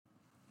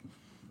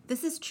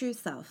This is True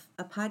Self,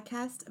 a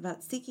podcast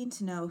about seeking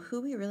to know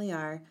who we really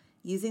are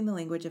using the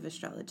language of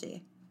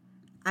astrology.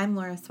 I'm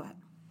Laura Sweat.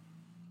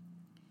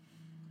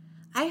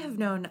 I have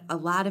known a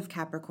lot of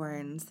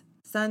Capricorns,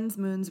 suns,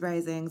 moons,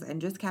 risings,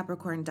 and just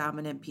Capricorn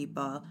dominant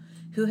people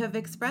who have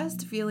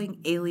expressed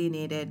feeling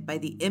alienated by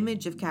the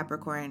image of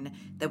Capricorn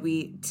that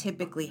we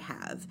typically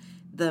have.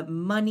 The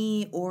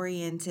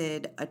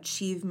money-oriented,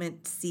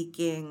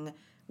 achievement-seeking,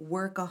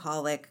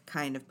 workaholic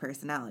kind of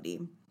personality.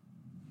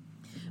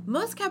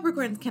 Most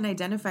Capricorns can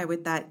identify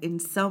with that in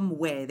some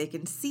way. They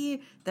can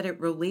see that it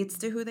relates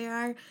to who they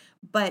are,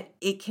 but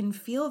it can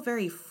feel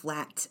very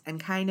flat and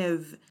kind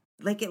of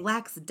like it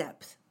lacks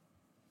depth.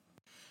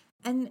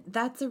 And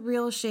that's a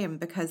real shame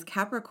because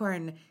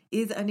Capricorn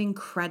is an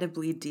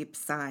incredibly deep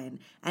sign,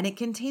 and it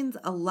contains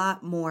a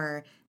lot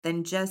more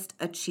than just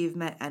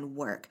achievement and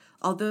work,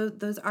 although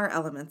those are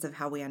elements of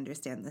how we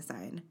understand the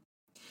sign.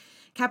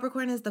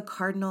 Capricorn is the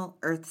cardinal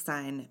earth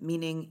sign,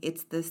 meaning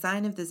it's the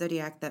sign of the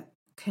zodiac that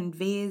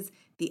conveys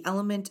the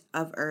element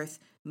of earth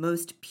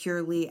most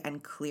purely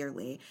and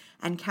clearly.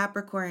 And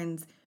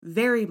Capricorns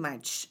very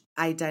much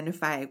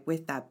identify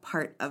with that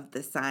part of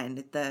the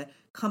sign, the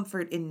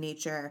comfort in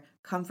nature,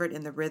 comfort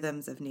in the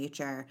rhythms of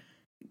nature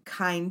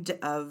kind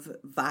of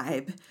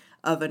vibe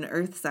of an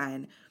earth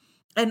sign.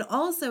 And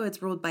also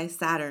it's ruled by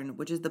Saturn,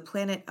 which is the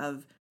planet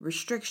of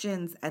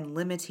restrictions and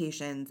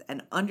limitations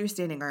and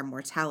understanding our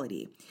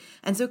mortality.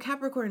 And so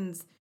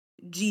Capricorn's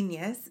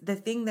genius, the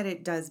thing that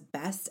it does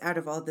best out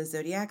of all the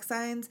zodiac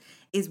signs,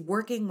 is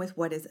working with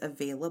what is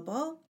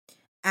available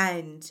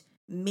and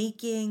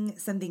making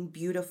something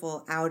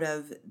beautiful out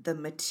of the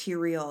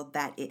material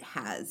that it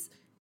has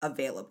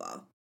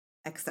available,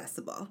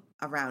 accessible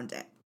around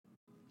it.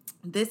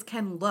 This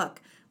can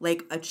look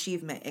like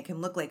achievement. It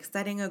can look like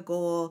setting a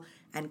goal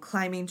and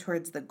climbing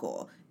towards the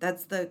goal.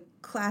 That's the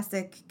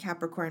classic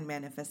Capricorn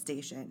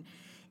manifestation.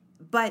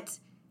 But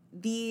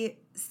the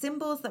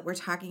symbols that we're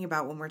talking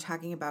about when we're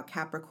talking about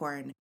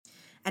Capricorn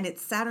and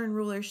its Saturn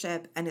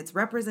rulership and its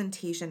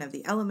representation of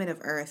the element of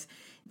earth,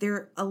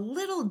 they're a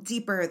little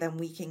deeper than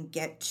we can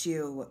get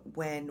to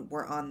when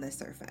we're on the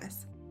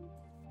surface.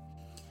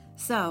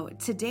 So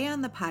today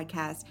on the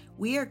podcast,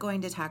 we are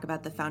going to talk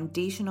about the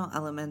foundational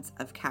elements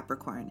of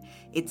Capricorn,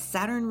 its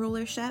Saturn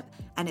rulership,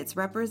 and its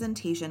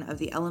representation of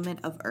the element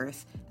of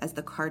earth as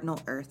the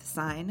cardinal earth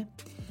sign.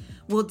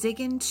 We'll dig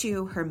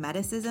into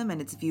Hermeticism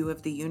and its view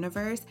of the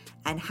universe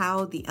and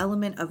how the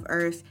element of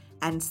earth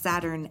and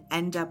Saturn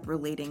end up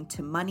relating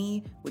to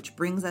money, which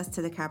brings us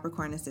to the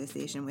Capricorn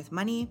association with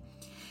money.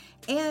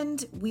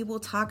 And we will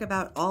talk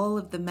about all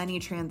of the many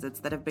transits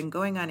that have been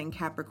going on in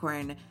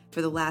Capricorn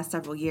for the last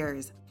several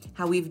years,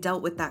 how we've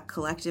dealt with that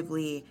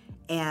collectively,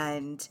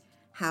 and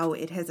how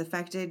it has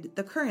affected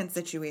the current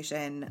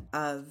situation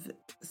of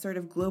sort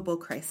of global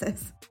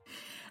crisis.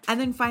 And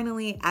then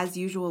finally, as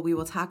usual, we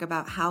will talk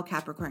about how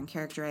Capricorn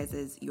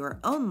characterizes your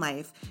own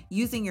life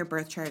using your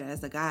birth chart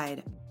as a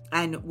guide.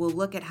 And we'll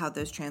look at how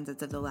those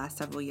transits of the last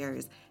several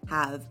years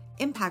have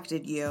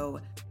impacted you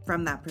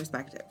from that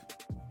perspective.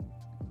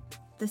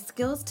 The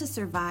skills to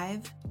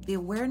survive, the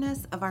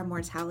awareness of our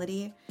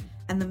mortality,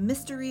 and the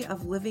mystery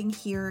of living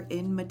here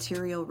in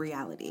material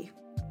reality.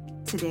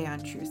 Today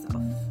on True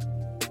Self.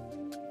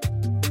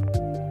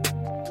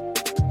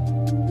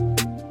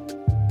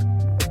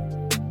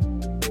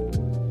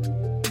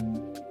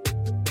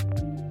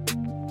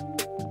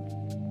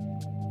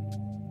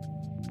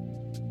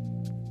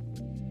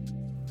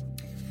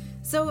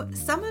 So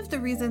some of the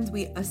reasons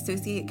we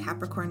associate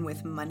Capricorn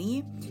with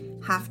money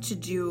have to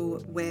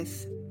do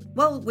with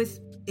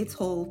its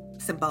whole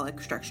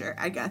symbolic structure,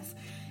 I guess.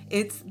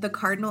 It's the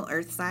cardinal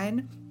earth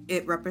sign.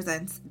 It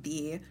represents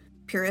the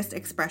purest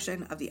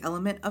expression of the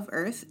element of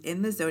earth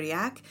in the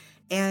zodiac.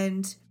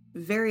 And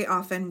very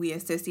often we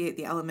associate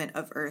the element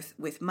of earth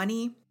with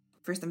money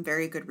for some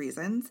very good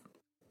reasons.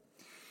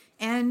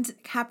 And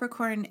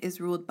Capricorn is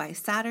ruled by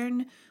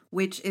Saturn,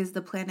 which is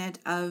the planet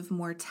of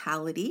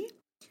mortality,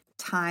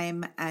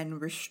 time, and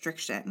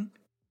restriction.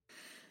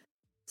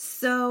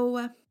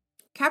 So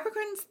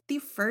Capricorn's the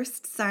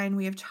first sign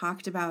we have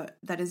talked about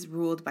that is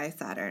ruled by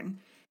Saturn.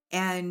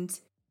 And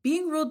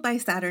being ruled by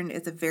Saturn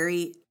is a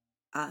very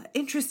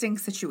interesting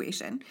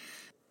situation.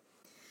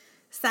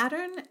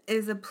 Saturn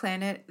is a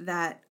planet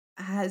that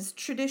has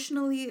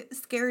traditionally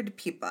scared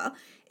people.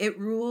 It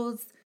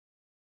rules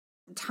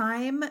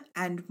time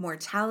and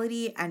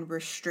mortality and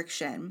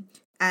restriction.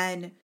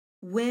 And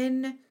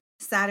when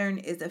Saturn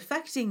is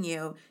affecting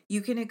you,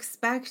 you can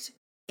expect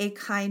a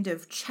kind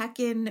of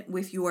check-in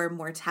with your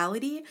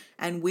mortality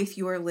and with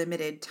your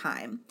limited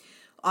time.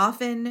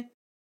 Often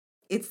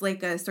it's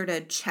like a sort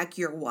of check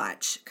your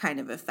watch kind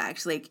of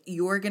effect. Like,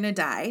 you're going to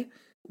die.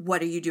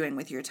 What are you doing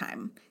with your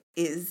time?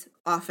 Is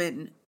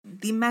often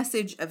the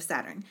message of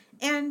Saturn.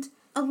 And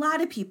a lot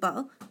of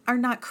people are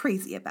not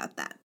crazy about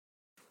that.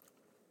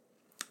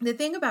 The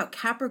thing about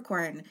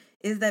Capricorn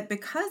is that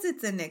because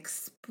it's an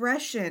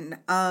expression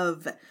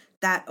of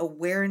that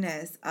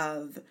awareness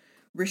of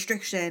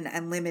restriction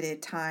and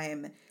limited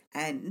time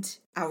and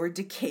our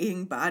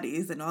decaying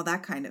bodies and all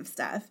that kind of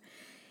stuff,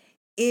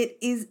 it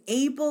is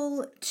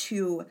able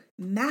to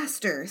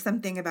master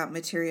something about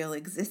material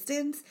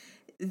existence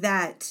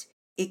that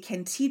it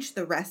can teach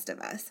the rest of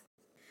us.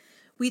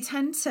 We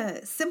tend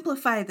to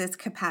simplify this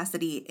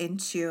capacity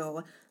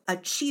into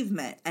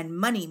achievement and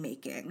money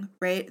making,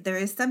 right? There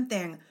is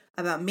something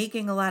about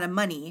making a lot of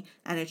money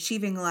and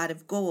achieving a lot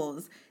of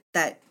goals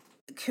that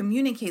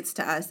communicates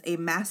to us a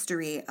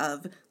mastery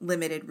of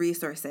limited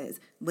resources,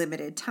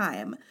 limited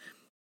time.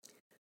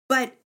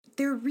 But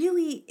there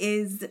really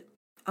is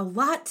a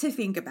lot to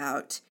think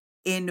about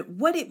in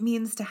what it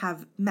means to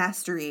have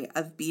mastery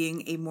of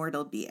being a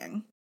mortal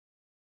being.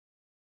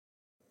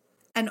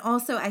 And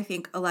also, I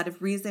think a lot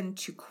of reason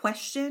to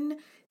question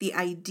the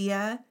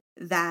idea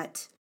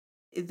that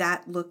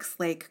that looks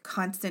like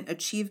constant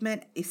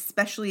achievement,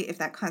 especially if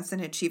that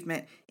constant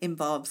achievement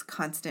involves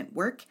constant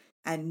work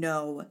and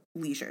no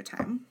leisure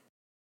time.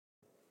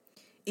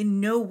 In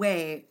no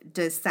way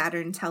does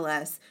Saturn tell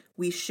us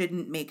we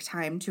shouldn't make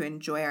time to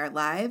enjoy our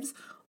lives.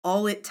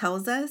 All it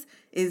tells us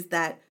is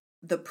that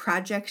the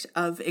project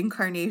of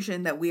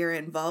incarnation that we are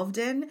involved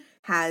in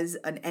has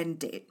an end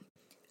date.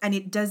 And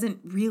it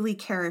doesn't really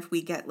care if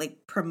we get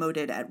like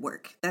promoted at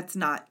work. That's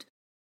not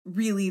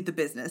really the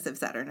business of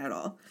Saturn at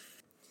all.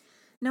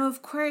 Now,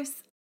 of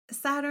course,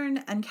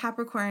 Saturn and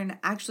Capricorn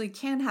actually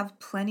can have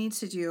plenty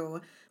to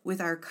do with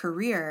our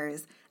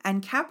careers,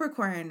 and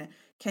Capricorn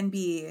can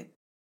be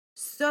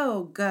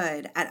so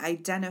good at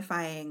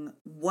identifying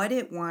what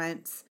it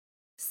wants,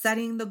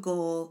 setting the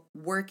goal,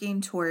 working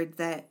towards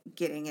it,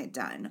 getting it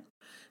done.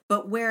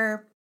 But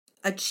where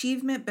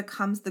achievement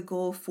becomes the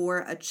goal for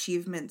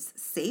achievement's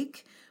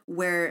sake,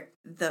 where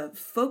the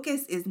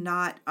focus is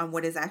not on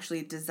what is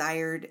actually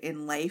desired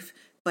in life,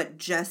 but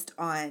just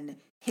on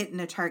hitting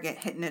a target,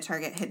 hitting a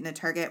target, hitting a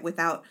target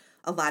without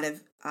a lot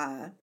of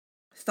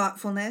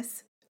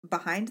thoughtfulness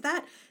behind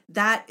that,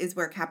 that is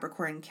where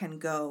Capricorn can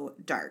go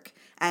dark.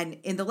 And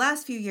in the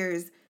last few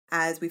years,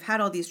 as we've had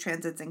all these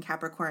transits in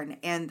Capricorn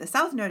and the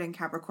South Node in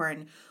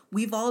Capricorn,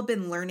 we've all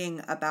been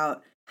learning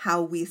about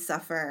how we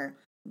suffer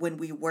when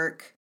we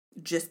work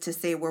just to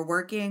say we're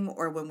working,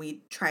 or when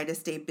we try to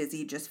stay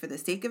busy just for the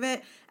sake of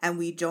it, and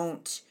we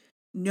don't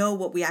know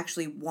what we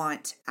actually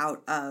want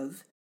out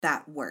of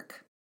that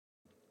work.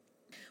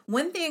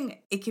 One thing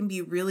it can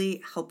be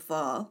really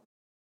helpful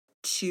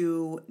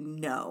to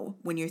know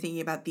when you're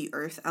thinking about the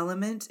earth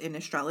element in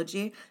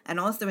astrology and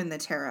also in the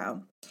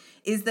tarot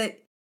is that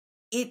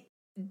it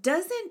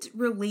doesn't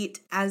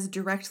relate as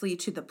directly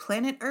to the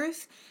planet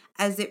Earth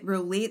as it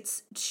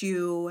relates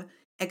to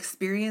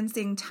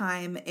experiencing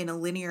time in a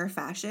linear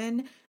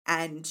fashion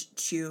and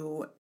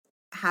to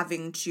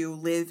having to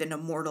live in a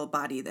mortal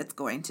body that's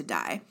going to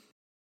die.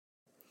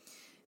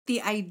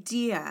 The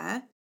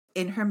idea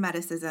in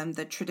Hermeticism,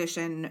 the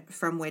tradition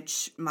from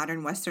which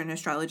modern Western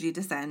astrology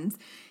descends,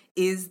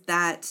 is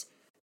that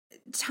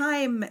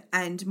time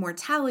and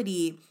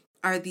mortality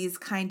are these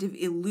kind of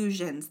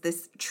illusions,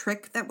 this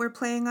trick that we're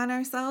playing on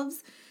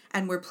ourselves.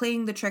 And we're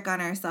playing the trick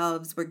on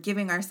ourselves. We're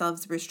giving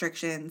ourselves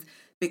restrictions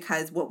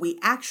because what we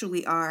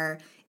actually are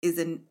is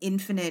an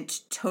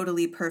infinite,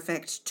 totally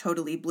perfect,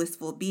 totally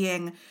blissful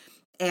being.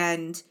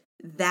 And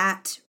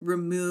that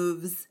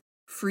removes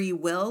free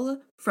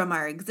will from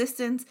our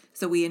existence.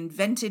 So we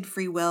invented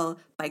free will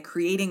by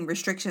creating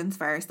restrictions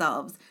for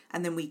ourselves.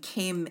 And then we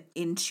came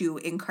into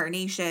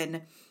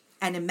incarnation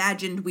and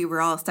imagined we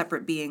were all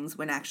separate beings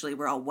when actually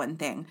we're all one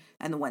thing,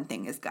 and the one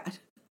thing is God.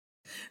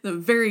 The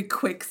very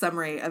quick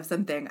summary of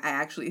something I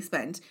actually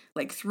spent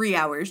like 3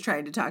 hours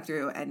trying to talk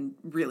through and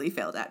really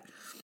failed at.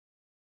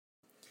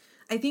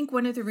 I think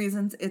one of the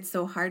reasons it's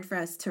so hard for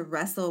us to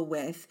wrestle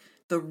with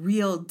the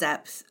real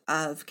depth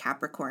of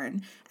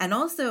Capricorn and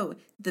also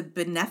the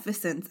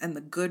beneficence and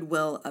the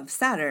goodwill of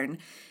Saturn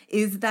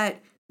is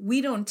that we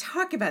don't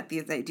talk about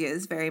these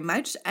ideas very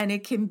much, and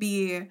it can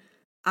be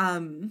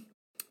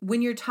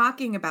when you're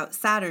talking about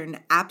Saturn,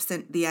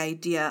 absent the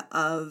idea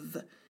of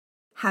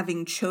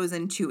having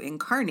chosen to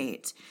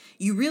incarnate,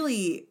 you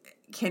really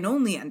can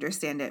only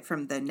understand it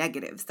from the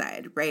negative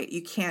side, right?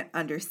 You can't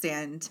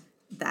understand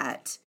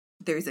that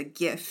there's a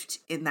gift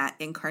in that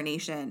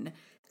incarnation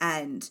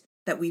and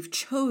that we've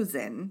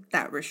chosen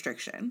that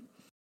restriction.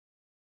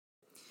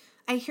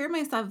 I hear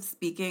myself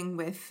speaking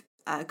with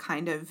a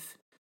kind of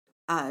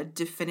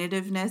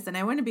definitiveness, and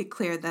I want to be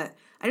clear that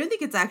I don't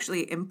think it's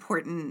actually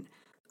important.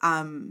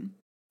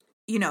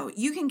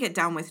 You can get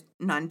down with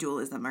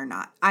non-dualism or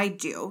not. I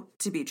do,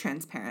 to be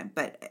transparent,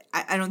 but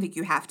I don't think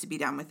you have to be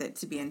down with it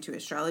to be into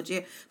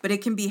astrology. But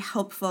it can be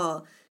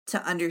helpful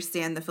to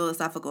understand the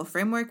philosophical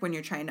framework when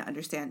you're trying to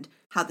understand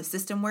how the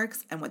system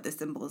works and what the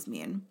symbols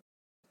mean.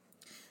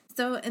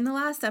 So in the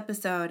last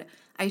episode,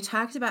 I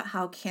talked about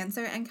how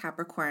Cancer and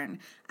Capricorn,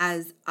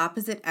 as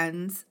opposite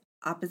ends,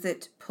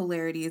 opposite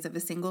polarities of a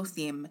single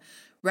theme,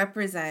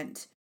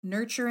 represent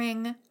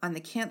nurturing on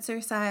the Cancer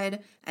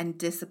side and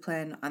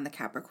discipline on the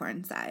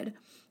Capricorn side.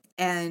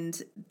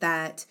 And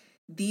that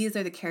these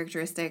are the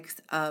characteristics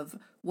of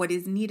what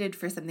is needed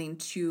for something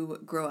to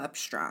grow up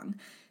strong.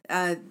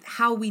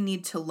 How we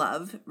need to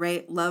love,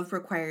 right? Love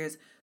requires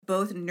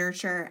both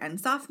nurture and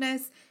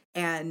softness,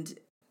 and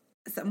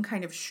some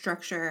kind of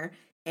structure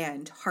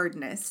and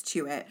hardness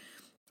to it.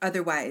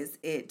 Otherwise,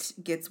 it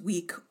gets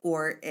weak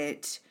or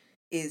it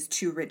is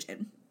too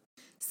rigid.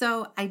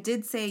 So I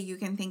did say you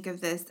can think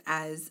of this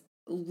as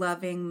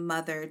loving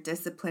mother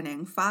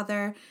disciplining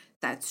father.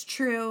 That's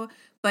true,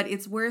 but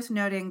it's worth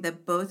noting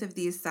that both of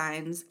these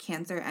signs,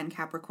 Cancer and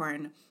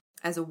Capricorn,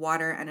 as a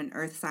water and an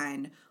earth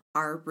sign,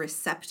 are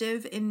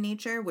receptive in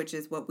nature, which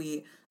is what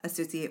we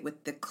associate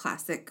with the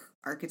classic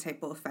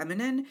archetypal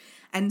feminine.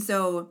 And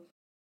so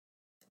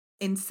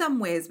in some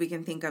ways we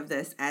can think of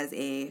this as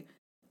an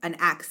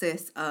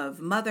axis of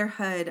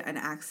motherhood, an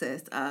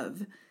axis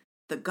of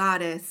the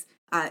goddess,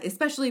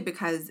 especially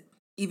because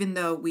even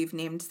though we've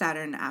named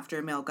Saturn after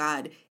a male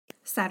god,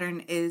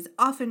 Saturn is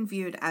often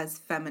viewed as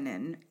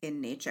feminine in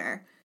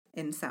nature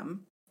in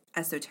some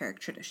esoteric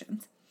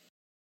traditions.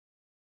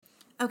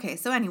 Okay,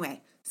 so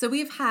anyway, so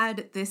we've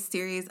had this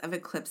series of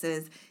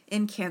eclipses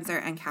in Cancer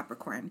and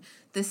Capricorn.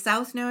 The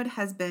South Node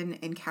has been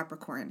in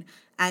Capricorn,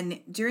 and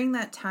during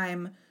that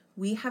time,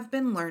 we have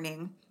been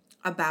learning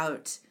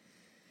about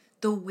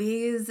the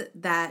ways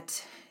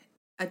that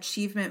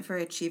achievement for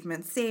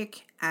achievement's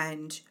sake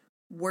and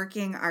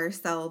working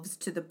ourselves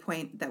to the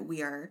point that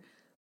we are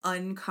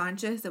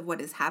unconscious of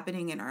what is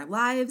happening in our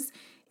lives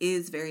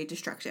is very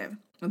destructive,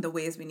 and the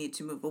ways we need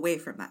to move away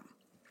from that.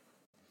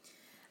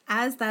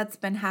 As that's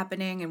been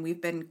happening and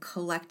we've been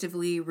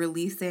collectively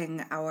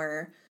releasing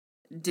our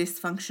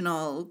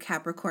dysfunctional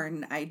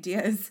Capricorn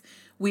ideas,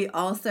 we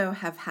also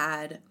have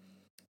had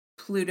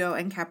Pluto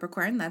and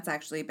Capricorn. That's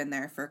actually been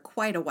there for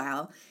quite a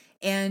while.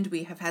 And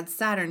we have had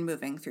Saturn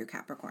moving through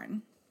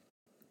Capricorn.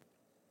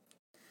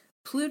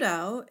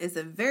 Pluto is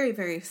a very,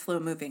 very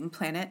slow-moving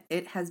planet.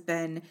 It has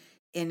been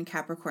in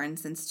Capricorn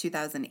since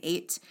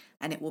 2008,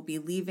 and it will be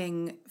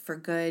leaving for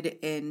good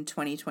in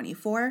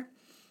 2024.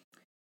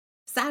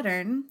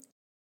 Saturn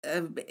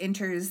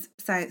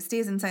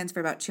stays in signs for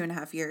about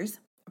 2.5 years,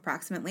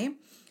 approximately,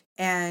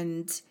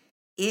 and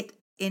it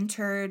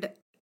entered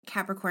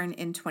Capricorn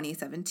in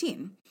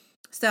 2017.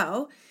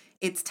 So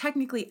it's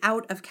technically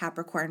out of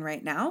Capricorn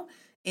right now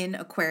in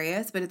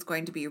Aquarius, but it's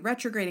going to be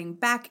retrograding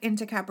back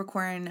into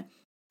Capricorn,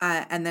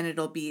 and then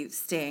it'll be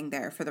staying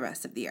there for the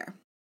rest of the year.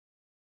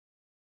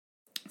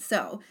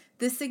 So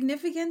the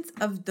significance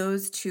of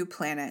those two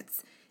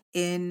planets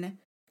in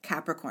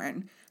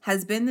Capricorn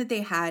has been that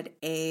they had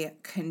a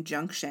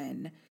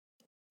conjunction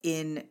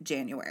in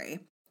January.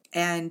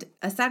 And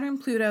a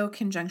Saturn-Pluto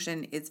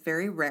conjunction is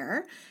very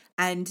rare,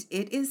 and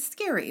it is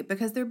scary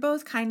because they're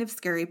both kind of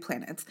scary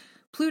planets.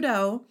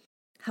 Pluto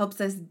helps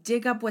us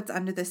dig up what's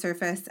under the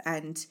surface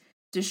and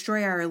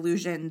destroy our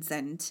illusions.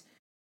 And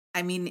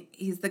I mean,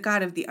 he's the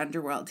god of the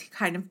underworld. He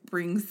kind of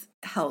brings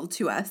hell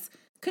to us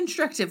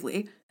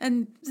constructively.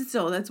 And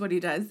still, that's what he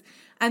does.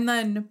 And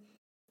then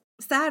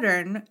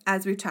Saturn,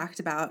 as we've talked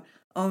about,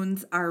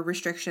 owns our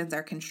restrictions,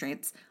 our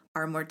constraints,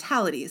 our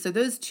mortality. So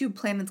those two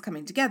planets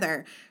coming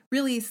together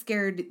really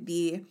scared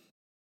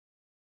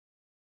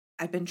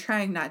I've been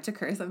trying not to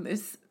curse on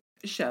this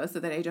show so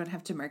that I don't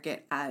have to mark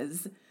it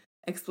as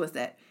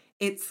explicit.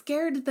 It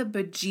scared the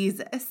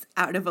bejesus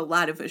out of a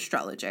lot of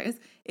astrologers.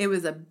 It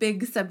was a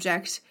big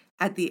subject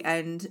at the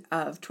end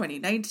of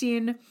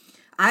 2019.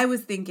 I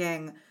was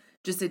thinking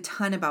just a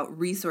ton about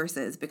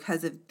resources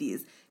because of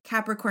these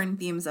Capricorn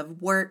themes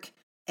of work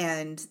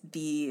and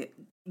the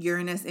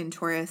Uranus in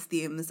Taurus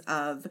themes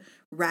of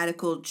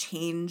radical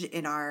change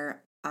in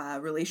our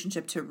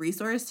relationship to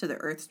the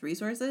Earth's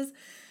resources.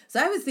 So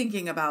I was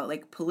thinking about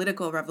like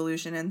political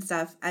revolution and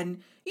stuff,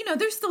 and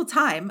there's still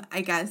time,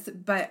 I guess,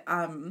 but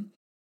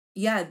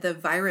yeah, the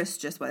virus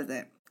just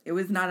wasn't. It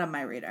was not on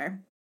my radar.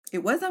 It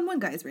was on one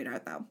guy's radar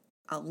though.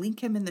 I'll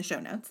link him in the show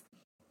notes.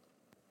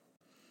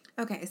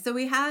 Okay, so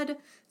we had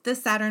the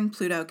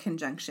Saturn-Pluto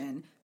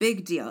conjunction.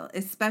 Big deal,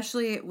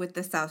 especially with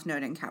the South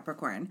Node in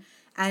Capricorn.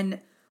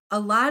 And a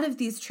lot of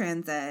these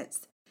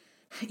transits,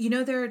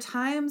 there are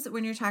times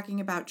when you're talking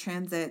about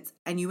transits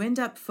and you end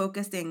up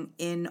focusing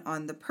in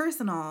on the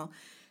personal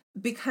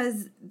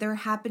because they're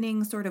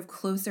happening sort of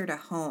closer to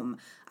home.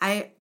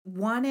 I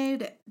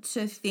wanted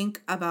to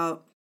think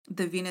about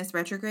the Venus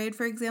retrograde,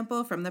 for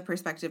example, from the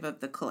perspective of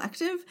the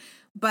collective,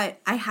 but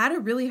I had a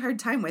really hard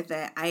time with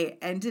it. I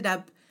ended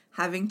up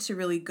having to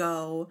really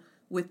go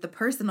with the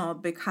personal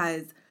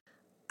because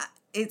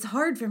it's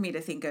hard for me to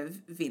think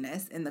of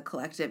Venus in the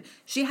collective.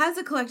 She has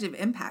a collective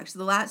impact.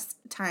 The last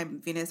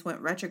time Venus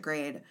went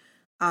retrograde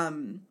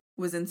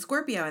was in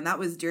Scorpio, and that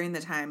was during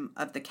the time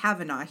of the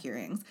Kavanaugh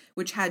hearings,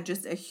 which had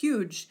just a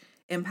huge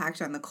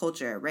impact on the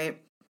culture,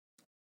 right?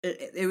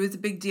 It was a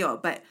big deal.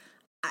 But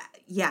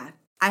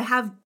I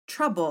have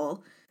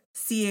trouble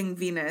seeing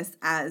Venus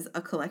as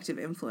a collective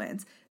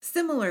influence.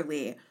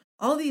 Similarly,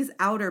 all these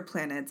outer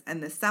planets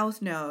and the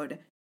South Node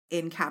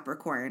in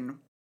Capricorn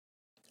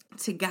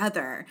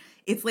together,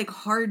 it's like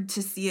hard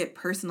to see it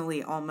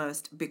personally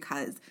almost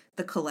because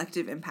the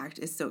collective impact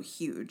is so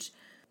huge.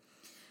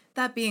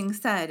 That being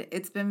said,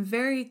 it's been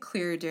very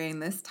clear during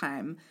this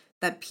time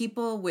that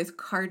people with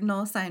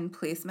cardinal sign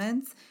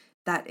placements,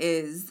 that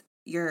is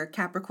your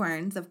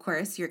Capricorns, of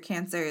course, your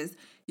Cancers,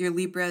 your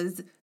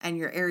Libras, and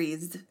your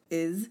Aries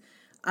is,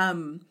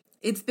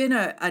 it's been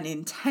an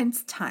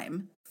intense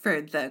time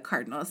for the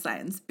cardinal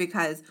signs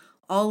because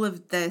all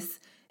of this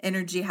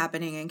energy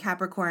happening in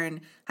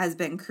Capricorn has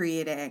been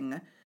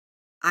creating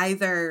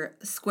either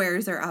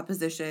squares or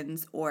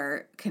oppositions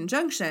or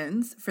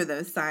conjunctions for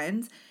those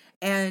signs.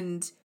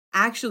 And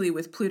actually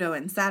with Pluto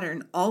and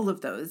Saturn, all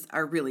of those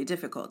are really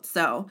difficult.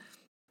 So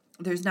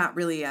there's not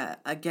really a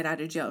get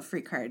out of jail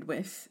free card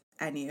with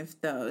any of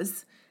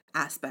those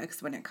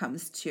aspects when it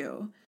comes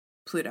to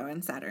Pluto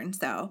and Saturn.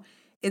 So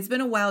it's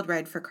been a wild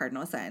ride for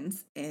cardinal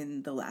signs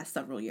in the last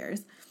several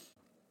years.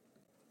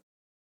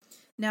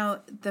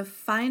 Now, the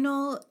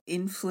final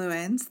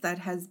influence that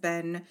has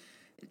been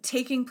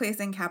taking place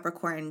in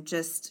Capricorn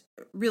just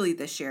really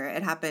this year,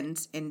 it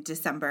happened in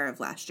December of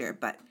last year,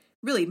 but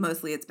really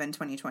mostly it's been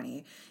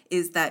 2020,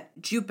 is that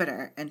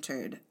Jupiter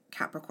entered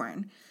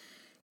Capricorn.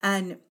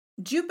 And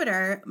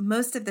Jupiter,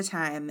 most of the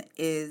time,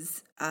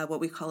 is what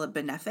we call a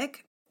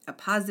benefic, a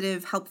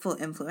positive, helpful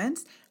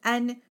influence.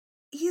 And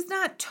he's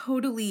not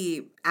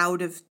totally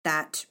out of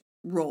that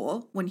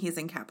role when he's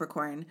in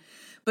Capricorn,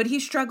 but he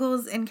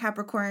struggles in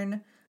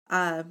Capricorn.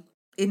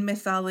 In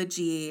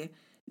mythology,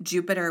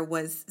 Jupiter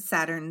was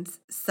Saturn's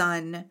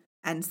son,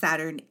 and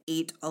Saturn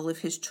ate all of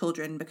his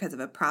children because of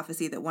a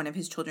prophecy that one of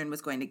his children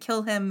was going to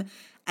kill him.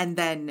 And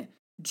then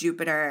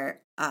Jupiter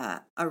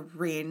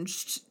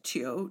arranged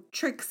to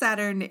trick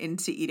Saturn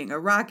into eating a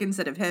rock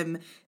instead of him,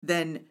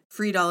 then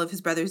freed all of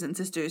his brothers and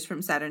sisters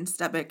from Saturn's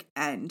stomach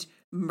and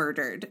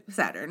murdered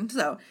Saturn.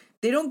 So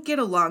they don't get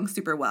along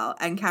super well,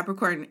 and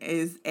Capricorn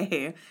is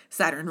a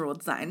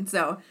Saturn-ruled sign.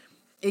 So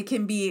it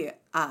can be,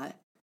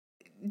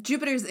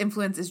 Jupiter's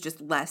influence is just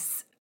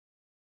less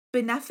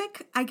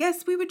benefic. I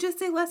guess we would just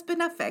say less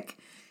benefic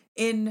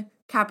in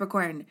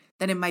Capricorn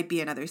than it might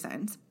be in other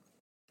signs.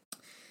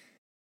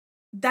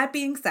 That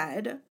being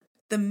said,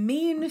 the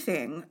main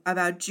thing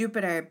about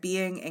Jupiter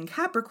being in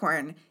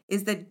Capricorn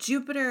is that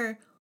Jupiter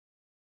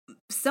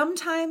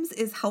sometimes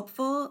is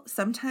helpful,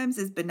 sometimes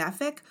is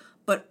benefic,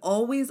 but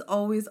always,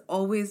 always,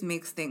 always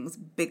makes things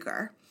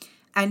bigger.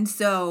 And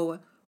so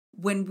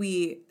when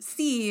we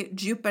see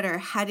Jupiter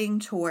heading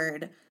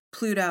toward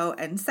Pluto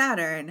and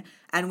Saturn,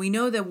 and we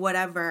know that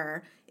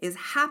whatever is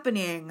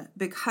happening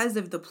because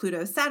of the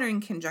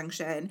Pluto-Saturn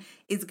conjunction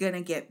is going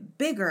to get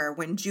bigger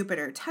when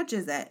Jupiter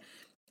touches it,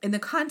 in the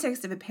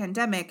context of a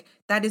pandemic,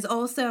 that is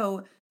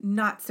also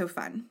not so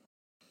fun.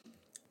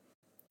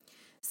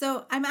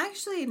 So I'm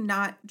actually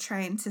not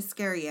trying to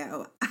scare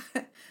you.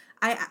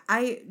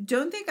 I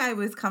don't think I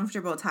was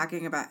comfortable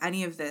talking about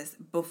any of this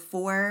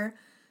before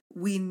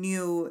we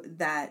knew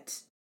that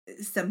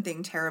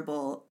something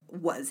terrible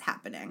was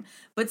happening.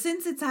 But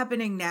since it's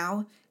happening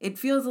now, it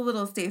feels a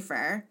little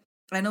safer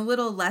and a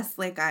little less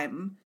like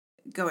I'm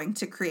going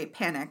to create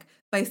panic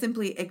by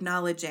simply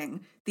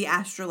acknowledging the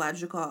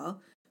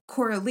astrological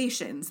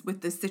correlations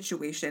with the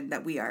situation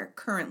that we are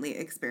currently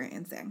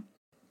experiencing.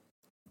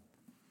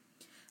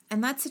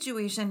 And that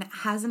situation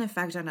has an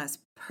effect on us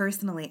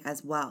personally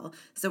as well.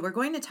 So we're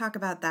going to talk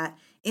about that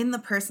in the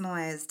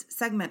personalized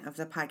segment of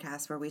the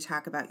podcast where we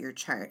talk about your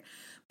chart.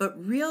 But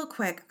real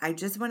quick, I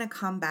just want to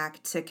come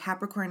back to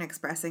Capricorn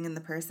expressing in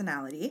the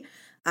personality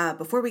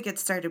before we get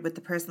started with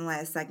the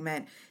personalized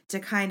segment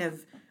to kind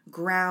of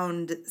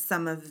ground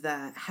some of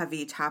the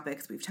heavy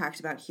topics we've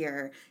talked about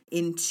here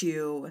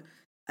into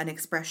an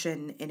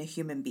expression in a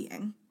human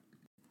being.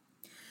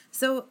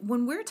 So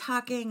when we're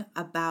talking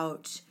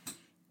about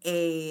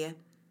an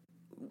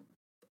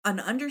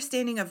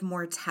understanding of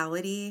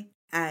mortality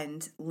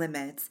and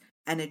limits,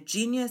 and a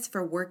genius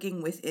for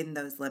working within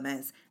those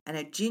limits, and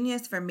a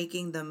genius for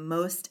making the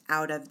most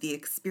out of the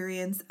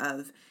experience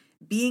of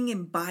being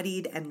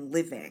embodied and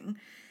living.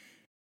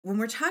 When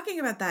we're talking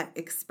about that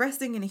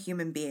expressing in a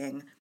human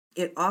being,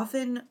 it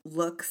often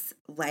looks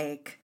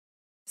like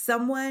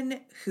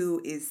someone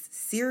who is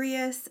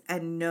serious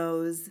and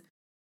knows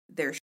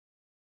their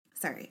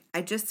Sorry,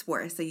 I just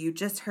swore, so you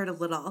just heard a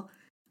little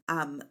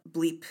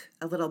bleep,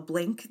 a little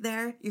blink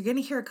there. You're going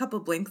to hear a couple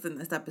blinks in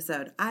this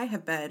episode. I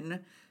have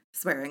been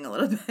swearing a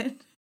little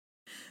bit.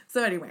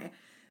 So anyway,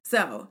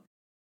 so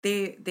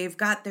they've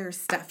got their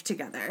stuff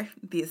together,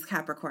 these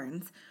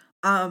Capricorns.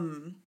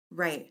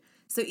 Right.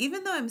 So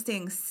even though I'm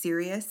saying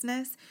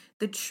seriousness,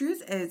 the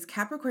truth is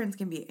Capricorns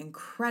can be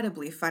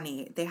incredibly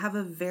funny. They have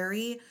a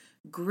very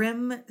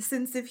grim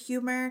sense of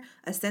humor,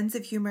 a sense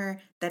of humor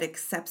that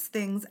accepts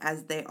things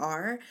as they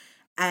are.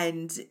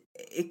 And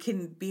it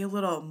can be a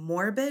little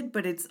morbid,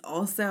 but it's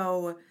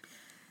also,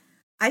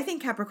 I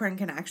think Capricorn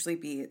can actually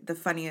be the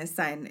funniest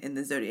sign in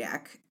the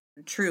zodiac,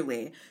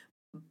 truly.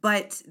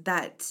 But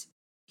that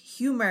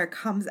humor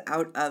comes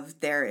out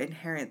of their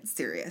inherent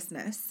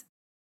seriousness.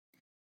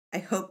 I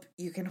hope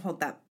you can hold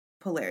that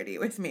polarity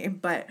with me,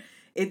 but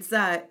it's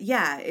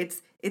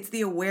it's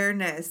the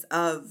awareness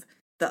of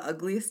the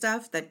ugly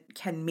stuff that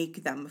can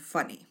make them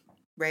funny,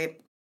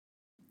 right?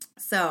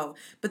 So,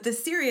 but the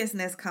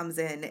seriousness comes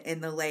in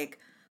the like,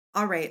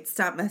 all right,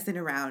 stop messing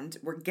around,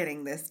 we're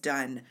getting this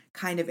done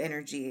kind of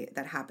energy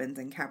that happens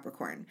in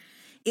Capricorn.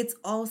 It's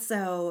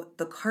also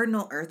the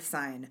cardinal earth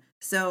sign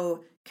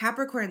So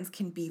Capricorns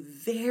can be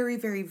very,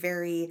 very,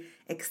 very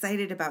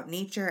excited about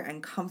nature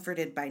and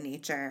comforted by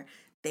nature.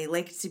 They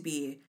like to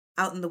be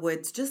out in the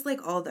woods, just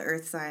like all the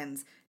earth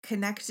signs,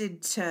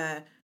 connected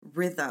to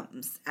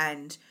rhythms.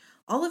 And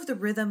all of the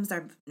rhythms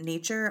of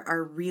nature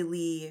are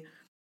really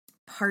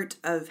part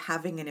of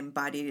having an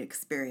embodied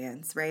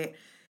experience, right?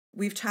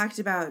 We've talked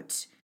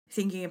about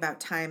thinking about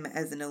time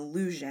as an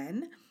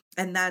illusion,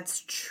 and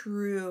that's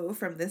true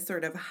from this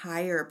sort of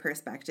higher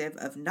perspective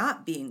of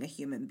not being a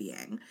human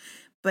being.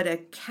 But a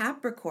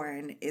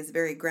Capricorn is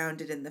very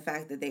grounded in the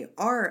fact that they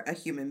are a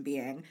human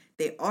being,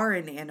 they are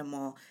an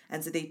animal,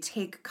 and so they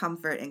take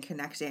comfort in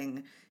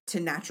connecting to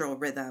natural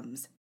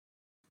rhythms.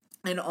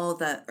 And all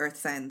the earth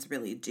signs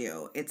really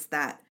do. It's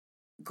that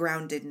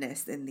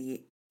groundedness in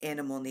the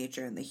animal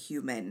nature and the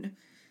human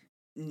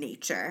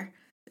nature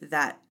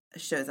that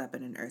shows up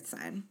in an earth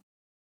sign.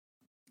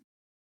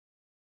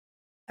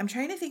 I'm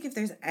trying to think if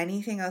there's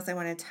anything else I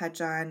want to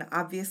touch on.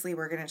 Obviously,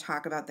 we're going to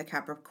talk about the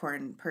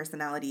Capricorn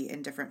personality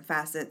in different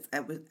facets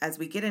as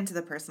we get into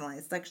the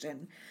personalized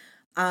section.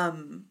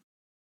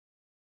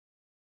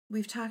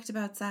 We've talked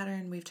about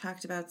Saturn, we've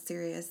talked about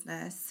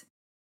seriousness,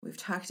 we've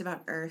talked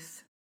about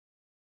Earth.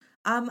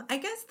 I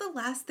guess the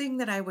last thing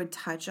that I would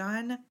touch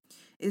on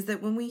is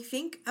that when we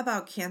think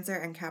about Cancer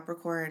and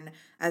Capricorn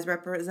as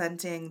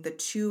representing the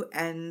two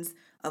ends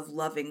of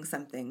loving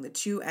something, the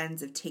two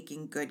ends of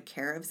taking good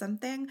care of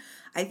something,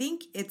 I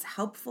think it's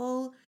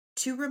helpful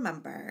to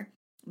remember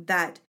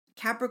that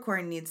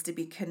Capricorn needs to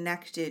be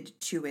connected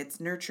to its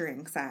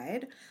nurturing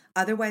side.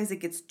 Otherwise,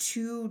 it gets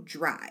too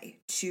dry,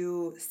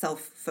 too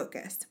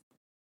self-focused.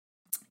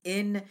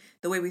 In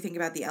the way we think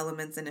about the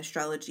elements in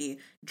astrology,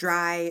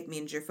 dry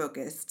means you're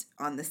focused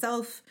on the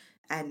self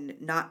and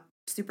not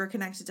super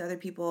connected to other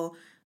people.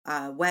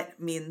 Wet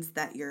means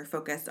that you're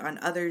focused on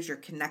others, you're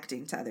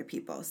connecting to other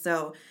people.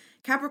 So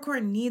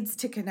Capricorn needs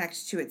to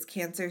connect to its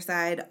Cancer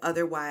side,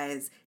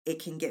 otherwise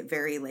it can get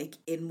very like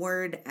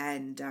inward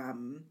and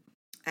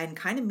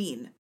kind of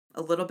mean,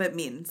 a little bit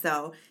mean.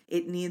 So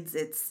it needs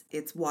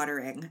its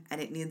watering,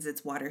 and it needs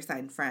its water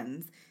sign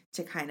friends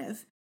to kind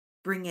of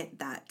bring it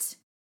that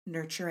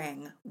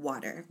nurturing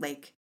water,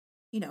 like,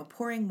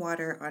 pouring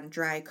water on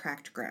dry,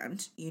 cracked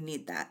ground. You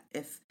need that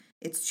if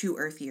it's too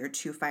earthy or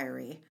too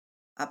fiery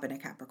up in a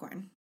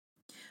Capricorn.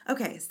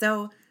 Okay,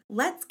 so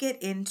let's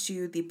get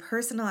into the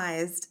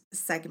personalized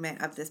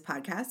segment of this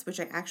podcast, which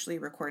I actually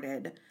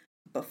recorded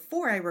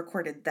before I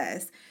recorded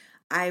this.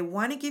 I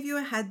want to give you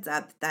a heads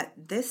up that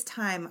this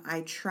time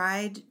I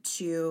tried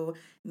to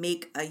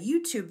make a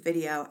YouTube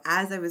video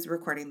as I was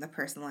recording the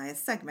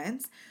personalized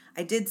segments.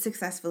 I did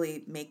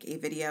successfully make a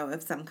video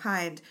of some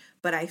kind,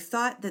 but I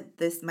thought that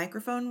this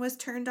microphone was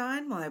turned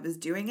on while I was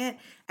doing it,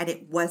 and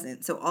it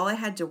wasn't. So all I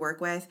had to work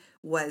with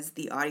was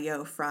the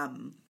audio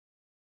from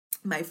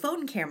my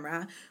phone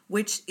camera,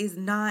 which is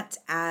not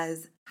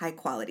as high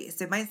quality.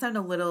 So it might sound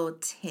a little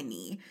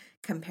tinny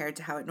compared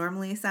to how it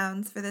normally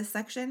sounds for this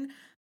section,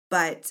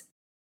 but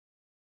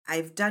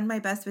I've done my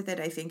best with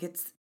it. I think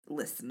it's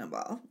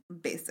listenable,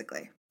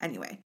 basically.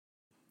 Anyway,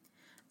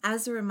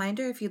 as a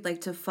reminder, if you'd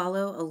like to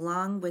follow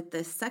along with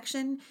this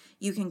section,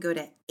 you can go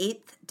to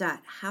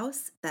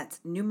 8th.house, that's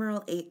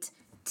numeral 8,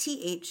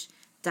 th.house.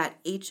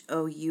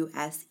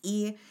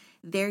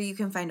 There you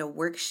can find a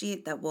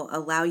worksheet that will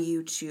allow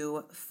you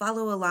to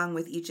follow along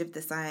with each of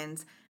the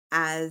signs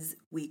as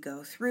we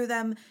go through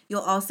them.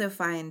 You'll also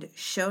find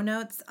show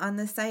notes on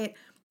the site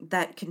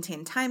that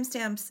contain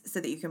timestamps so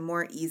that you can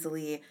more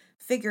easily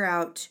figure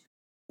out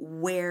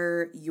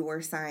where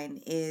your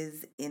sign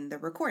is in the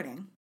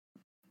recording.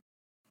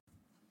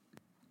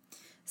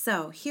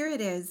 So here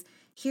it is.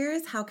 Here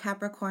is how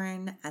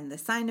Capricorn and the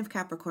sign of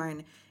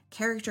Capricorn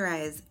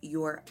characterize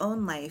your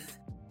own life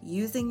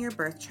using your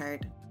birth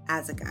chart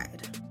as a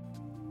guide.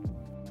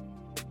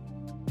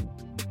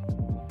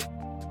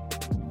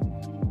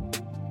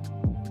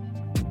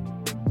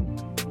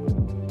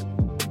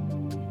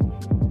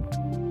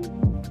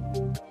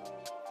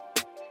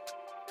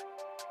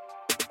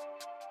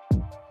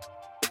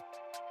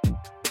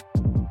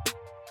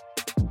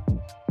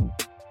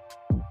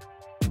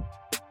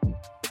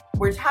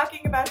 We're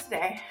talking about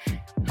today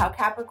how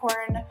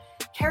Capricorn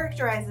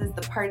characterizes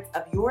the parts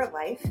of your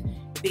life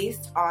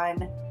based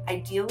on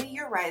ideally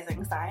your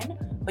rising sign,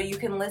 but you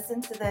can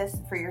listen to this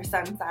for your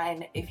sun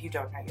sign if you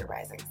don't know your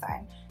rising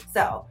sign.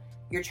 So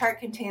your chart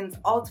contains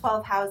all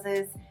 12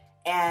 houses,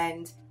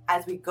 and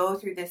as we go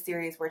through this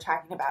series, we're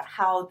talking about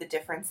how the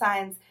different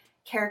signs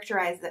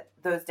characterize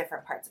those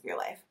different parts of your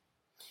life.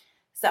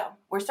 So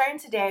we're starting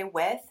today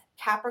with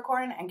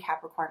Capricorn and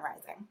Capricorn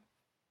rising.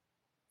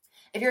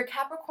 If you're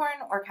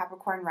Capricorn or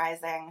Capricorn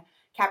rising,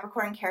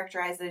 Capricorn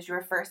characterizes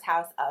your first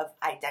house of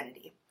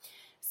identity.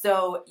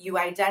 So you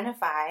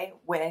identify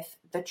with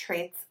the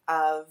traits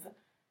of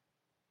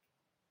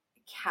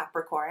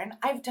Capricorn.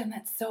 I've done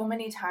that so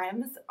many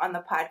times on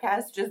the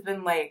podcast,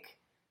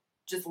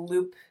 just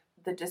loop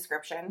the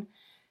description.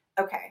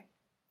 Okay,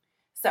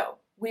 so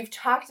we've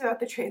talked about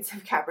the traits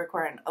of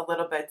Capricorn a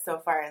little bit so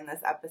far in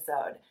this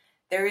episode.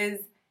 There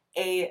is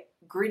a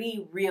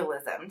gritty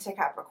realism to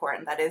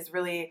Capricorn that is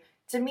really,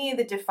 to me,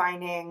 the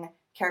defining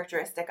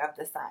characteristic of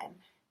the sign.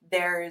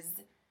 There's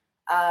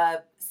a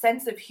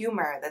sense of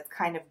humor that's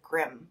kind of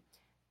grim.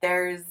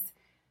 There's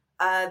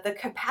the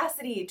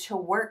capacity to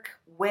work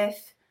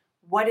with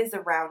what is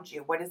around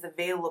you, what is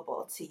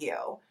available to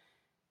you,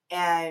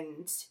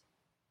 and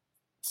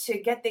to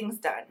get things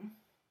done.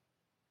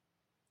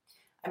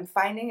 I'm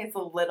finding it's a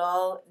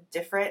little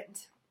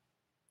different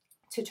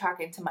to talk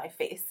into my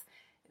face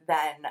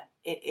than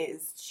it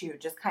is to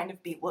just kind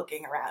of be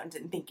looking around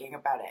and thinking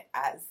about it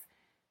as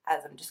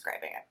I'm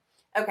describing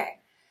it. Okay,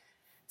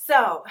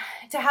 so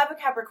to have a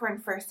Capricorn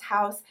first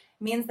house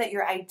means that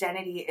your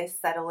identity is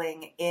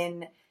settling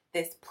in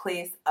this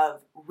place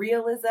of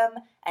realism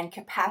and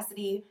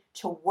capacity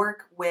to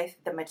work with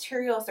the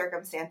material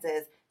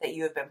circumstances that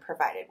you have been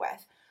provided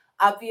with.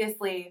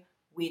 Obviously,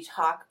 we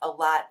talk a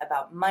lot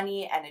about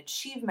money and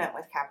achievement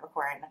with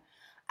Capricorn.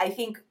 I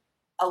think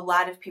a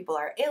lot of people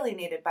are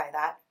alienated by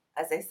that,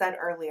 as I said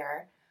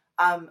earlier.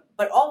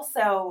 But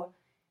also,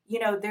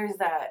 there's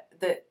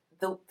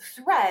the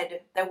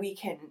thread that we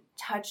can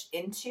touch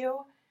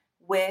into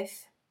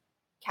with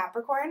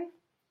Capricorn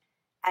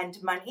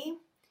and money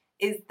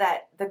is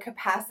that the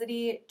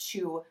capacity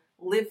to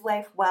live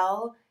life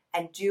well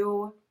and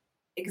do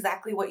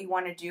exactly what you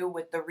want to do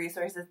with the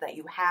resources that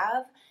you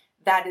have,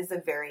 that is a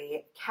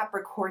very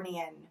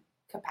Capricornian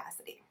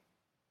capacity.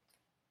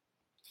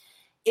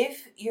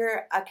 If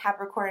you're a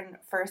Capricorn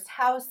first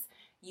house,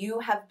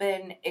 you have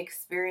been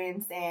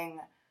experiencing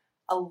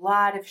a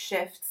lot of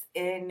shifts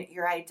in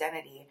your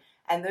identity.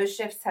 And those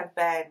shifts have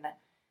been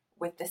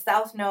with the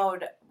South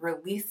Node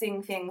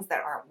releasing things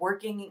that aren't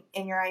working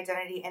in your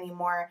identity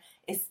anymore,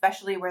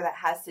 especially where that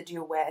has to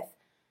do with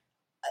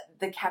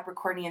the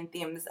Capricornian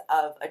themes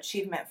of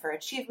achievement for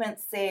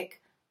achievement's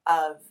sake,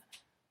 of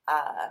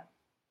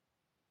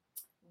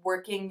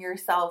working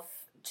yourself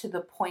to the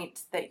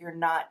point that you're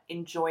not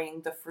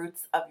enjoying the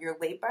fruits of your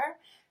labor,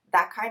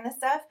 that kind of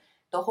stuff.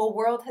 The whole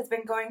world has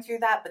been going through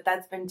that, but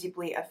that's been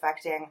deeply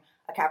affecting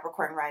a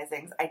Capricorn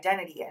rising's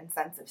identity and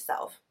sense of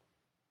self.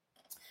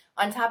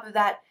 On top of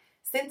that,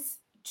 since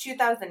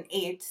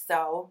 2008,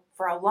 so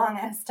for a long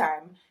ass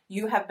time,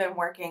 you have been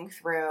working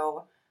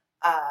through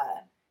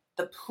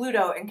the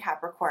Pluto and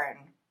Capricorn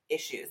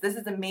issues. This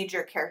is a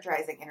major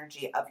characterizing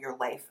energy of your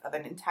life, of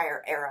an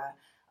entire era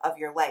of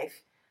your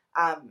life,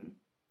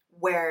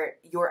 where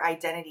your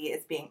identity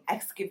is being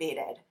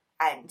excavated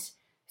and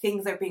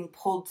things are being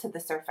pulled to the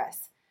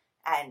surface.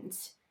 And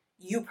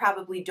you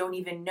probably don't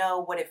even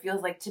know what it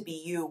feels like to be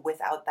you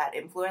without that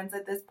influence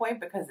at this point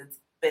because it's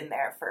been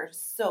there for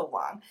so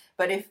long.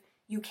 But if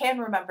you can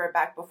remember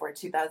back before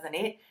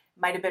 2008, it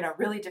might have been a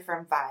really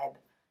different vibe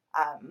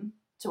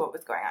to what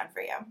was going on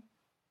for you.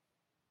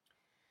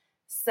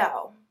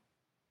 So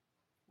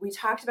we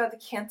talked about the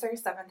Cancer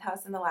 7th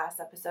house in the last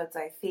episode, so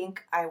I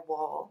think I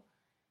will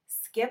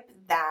skip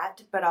that,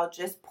 but I'll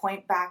just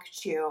point back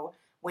to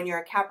when you're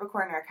a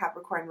Capricorn or a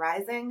Capricorn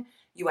rising,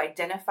 you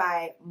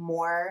identify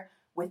more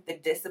with the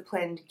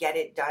disciplined, get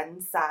it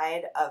done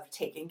side of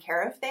taking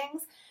care of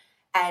things.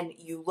 And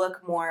you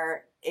look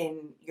more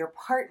in your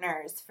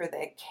partners for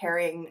the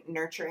caring,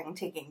 nurturing,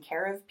 taking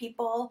care of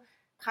people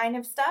kind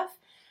of stuff.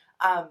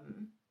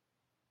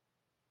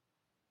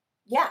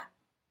 Yeah,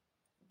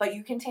 but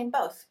you contain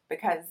both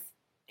because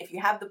if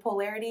you have the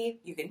polarity,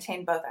 you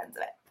contain both ends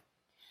of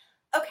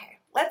it. Okay,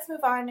 let's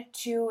move on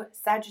to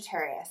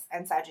Sagittarius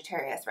and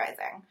Sagittarius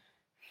rising.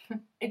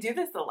 I do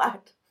this a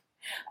lot.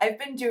 I've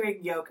been doing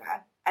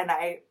yoga and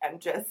I am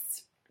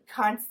just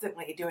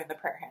constantly doing the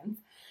prayer hands.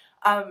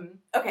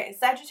 Okay,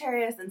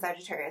 Sagittarius and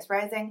Sagittarius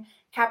rising.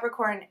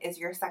 Capricorn is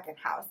your second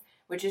house,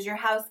 which is your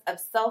house of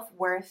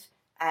self-worth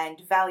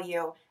and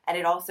value, and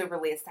it also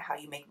relates to how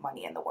you make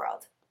money in the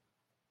world.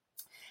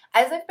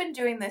 As I've been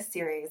doing this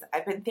series,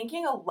 I've been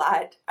thinking a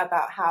lot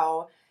about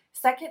how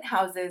second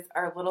houses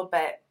are a little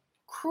bit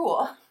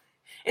cruel.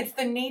 It's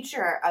the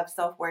nature of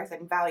self-worth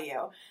and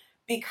value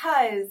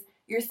because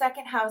your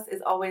second house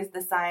is always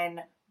the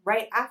sign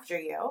right after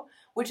you,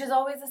 which is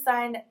always a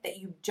sign that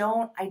you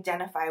don't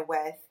identify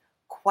with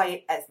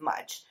quite as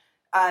much.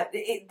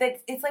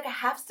 It's like a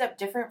half step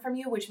different from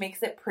you, which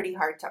makes it pretty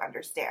hard to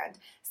understand.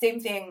 Same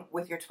thing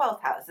with your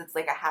 12th house. It's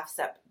like a half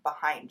step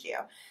behind you.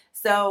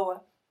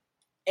 So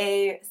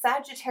a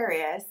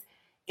Sagittarius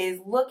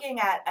is looking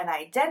at an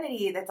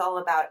identity that's all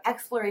about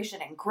exploration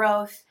and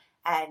growth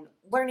and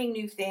learning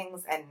new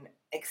things and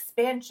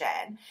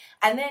expansion,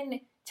 and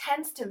then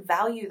tends to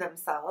value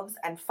themselves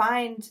and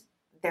find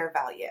their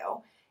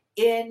value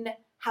in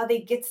how they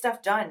get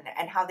stuff done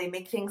and how they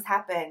make things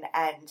happen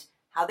and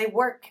how they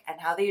work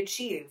and how they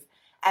achieve.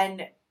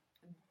 And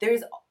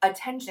there's a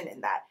tension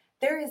in that.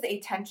 There is a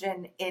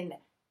tension in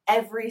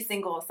every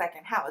single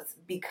second house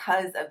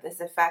because of this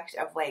effect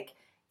of like,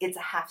 it's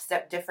a half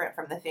step different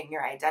from the thing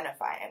you're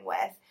identifying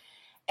with.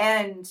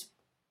 And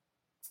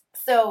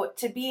so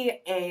to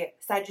be a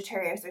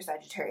Sagittarius or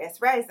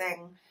Sagittarius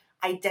rising,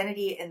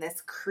 identity in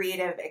this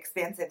creative,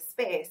 expansive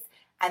space,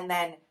 and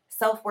then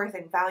self-worth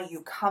and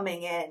value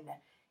coming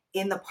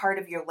in the part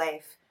of your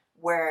life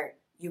where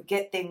you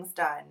get things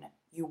done,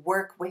 you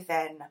work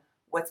within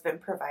what's been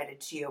provided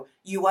to you,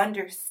 you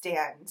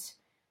understand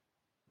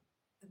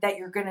that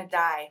you're going to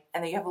die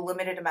and that you have a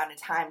limited amount of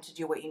time to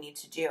do what you need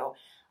to do.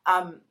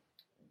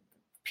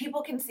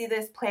 People can see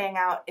this playing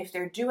out if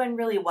they're doing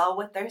really well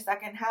with their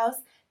second house.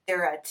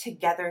 They're a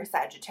together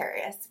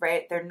Sagittarius,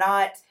 right? They're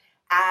not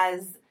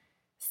as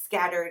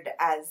scattered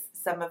as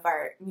some of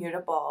our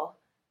mutable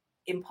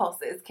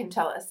impulses can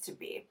tell us to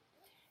be.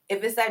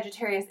 If a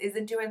Sagittarius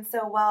isn't doing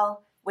so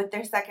well with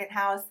their second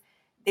house,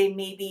 they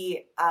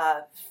maybe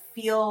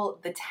feel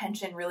the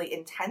tension really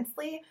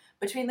intensely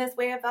between this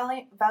way of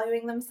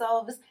valuing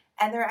themselves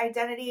and their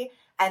identity,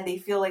 and they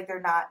feel like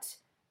they're not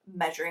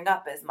measuring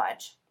up as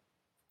much.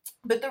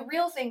 But the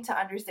real thing to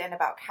understand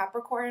about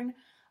Capricorn,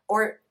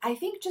 or I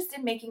think just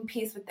in making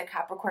peace with the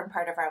Capricorn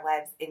part of our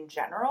lives in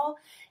general,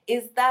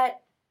 is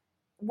that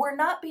we're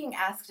not being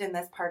asked in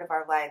this part of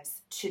our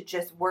lives to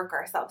just work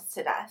ourselves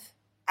to death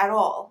at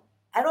all.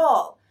 At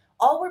all.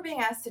 All we're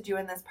being asked to do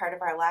in this part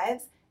of our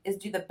lives is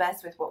do the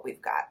best with what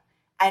we've got.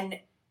 And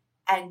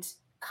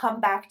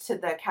come back to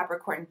the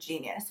Capricorn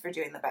genius for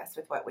doing the best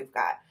with what we've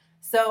got.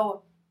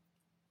 So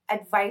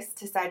advice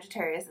to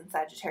Sagittarius and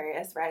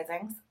Sagittarius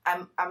risings.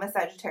 I'm a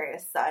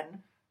Sagittarius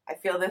sun. I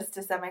feel this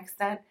to some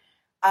extent.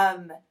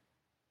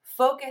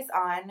 Focus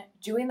on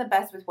doing the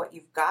best with what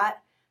you've got.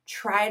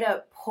 Try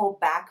to pull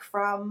back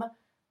from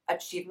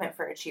achievement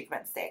for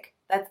achievement's sake.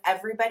 That's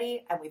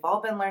everybody, and we've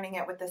all been learning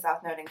it with the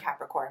South Node in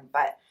Capricorn,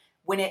 but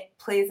when it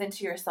plays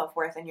into your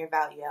self-worth and your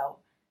value,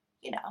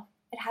 you know,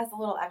 it has a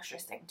little extra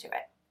sting to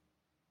it.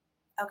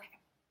 Okay.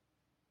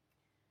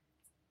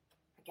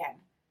 Again,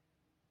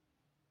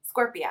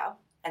 Scorpio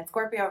and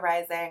Scorpio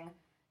rising,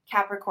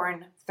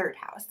 Capricorn, third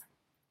house.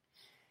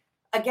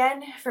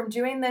 Again, from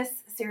doing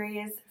this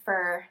series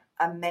for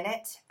a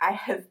minute, I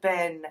have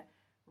been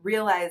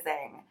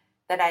realizing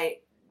that I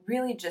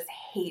really just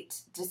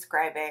hate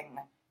describing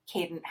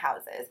cadent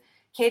houses.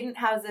 Cadent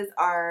houses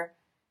are,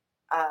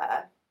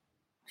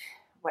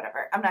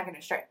 whatever. I'm not going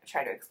to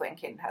try to explain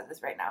cadent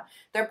houses right now.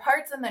 There are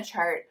parts in the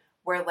chart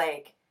where,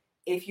 like,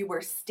 if you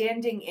were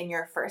standing in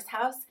your first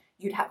house,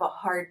 you'd have a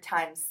hard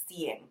time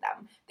seeing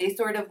them. They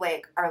sort of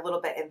like are a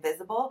little bit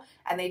invisible,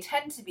 and they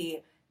tend to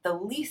be the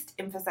least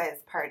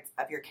emphasized parts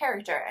of your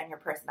character and your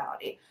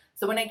personality.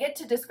 So when I get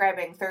to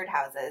describing third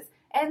houses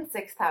and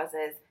sixth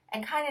houses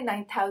and kind of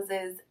ninth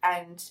houses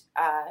and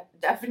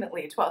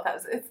definitely 12th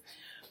houses,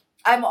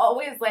 I'm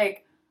always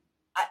like,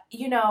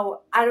 you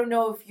know, I don't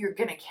know if you're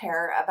going to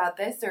care about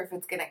this or if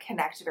it's going to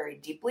connect very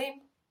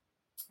deeply,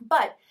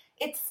 but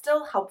it's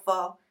still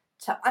helpful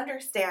to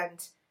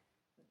understand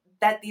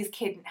that these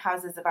cadent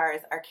houses of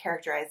ours are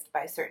characterized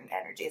by certain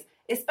energies,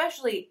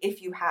 especially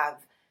if you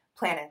have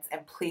planets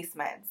and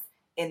placements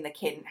in the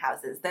cadent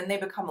houses. Then they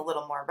become a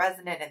little more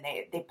resonant and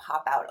they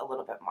pop out a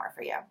little bit more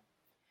for you.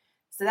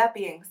 So that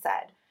being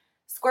said,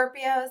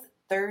 Scorpio's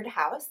third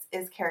house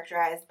is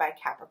characterized by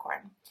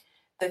Capricorn.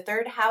 The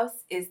third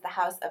house is the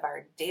house of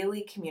our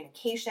daily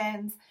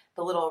communications,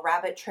 the little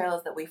rabbit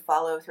trails that we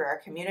follow through our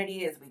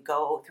community as we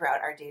go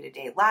throughout our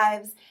day-to-day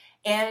lives,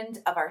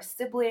 and of our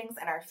siblings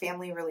and our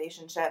family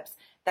relationships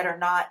that are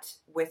not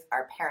with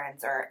our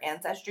parents or our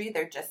ancestry.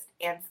 They're just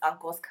aunts,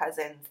 uncles,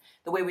 cousins,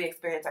 the way we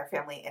experience our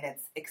family in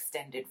its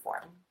extended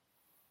form.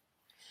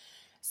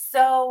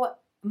 So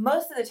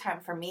most of the time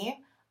for me,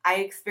 I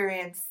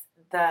experience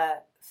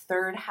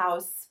third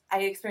house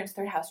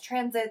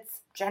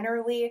transits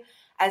generally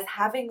as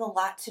having a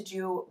lot to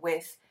do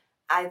with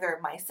either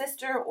my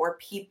sister or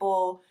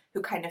people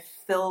who kind of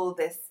fill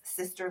this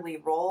sisterly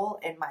role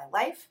in my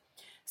life.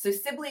 So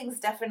siblings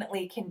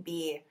definitely can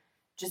be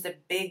just a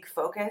big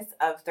focus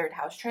of third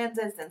house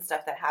transits and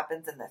stuff that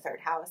happens in the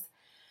third house.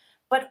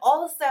 But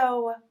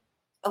also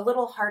a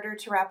little harder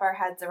to wrap our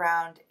heads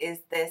around is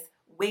this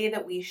way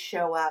that we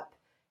show up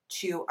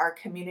to our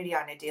community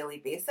on a daily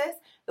basis,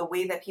 the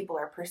way that people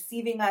are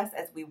perceiving us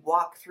as we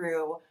walk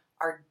through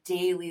our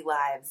daily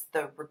lives,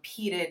 the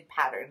repeated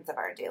patterns of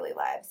our daily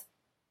lives.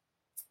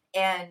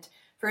 And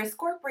for a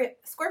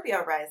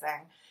Scorpio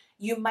rising,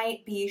 you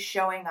might be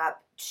showing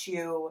up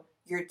to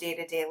your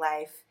day-to-day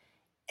life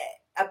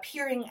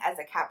appearing as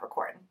a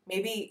Capricorn.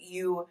 Maybe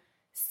you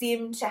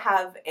seem to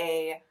have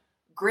a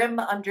grim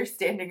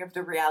understanding of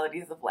the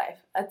realities of life.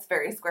 That's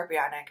very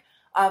Scorpionic.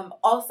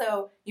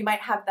 Also, you might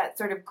have that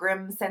sort of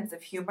grim sense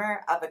of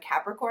humor of a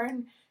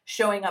Capricorn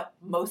showing up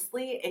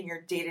mostly in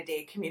your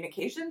day-to-day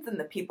communications and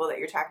the people that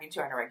you're talking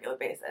to on a regular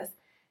basis,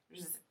 which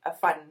is a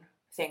fun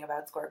thing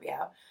about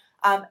Scorpio.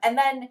 And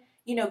then,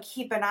 you know,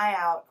 keep an eye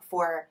out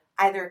for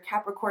either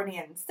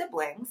Capricornian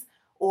siblings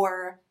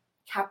or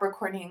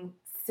Capricornian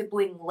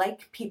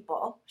sibling-like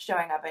people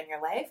showing up in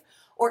your life,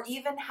 or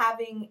even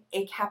having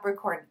a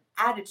Capricorn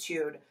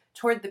attitude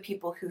toward the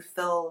people who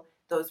fill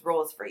those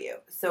roles for you.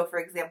 So, for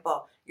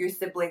example, your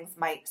siblings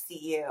might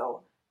see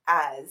you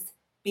as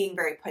being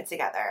very put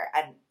together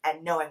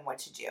and knowing what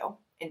to do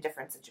in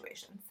different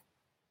situations.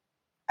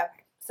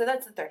 Okay, so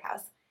that's the third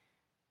house.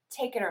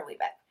 Take it or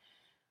leave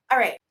it. All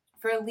right,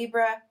 for a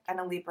Libra and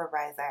a Libra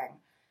rising,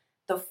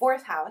 the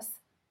fourth house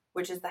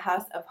which is the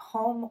house of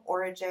home,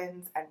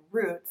 origins, and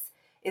roots,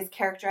 is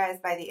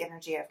characterized by the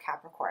energy of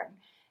Capricorn.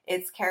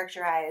 It's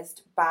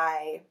characterized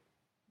by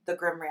the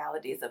grim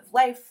realities of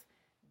life,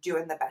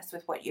 doing the best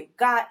with what you've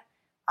got,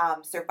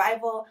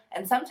 survival,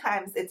 and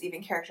sometimes it's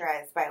even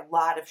characterized by a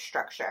lot of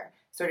structure,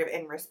 sort of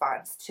in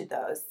response to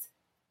those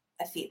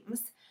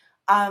themes.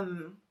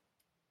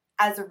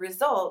 As a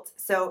result,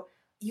 so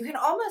you can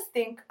almost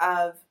think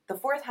of the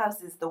fourth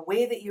house as the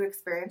way that you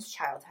experience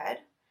childhood,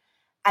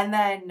 and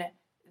then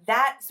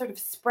that sort of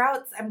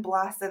sprouts and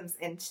blossoms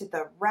into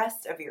the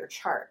rest of your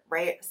chart,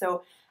 right?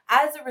 So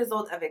as a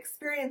result of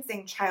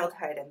experiencing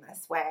childhood in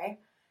this way,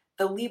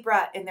 the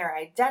Libra in their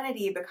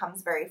identity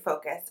becomes very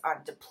focused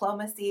on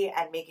diplomacy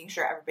and making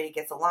sure everybody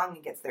gets along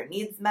and gets their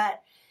needs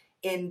met.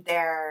 In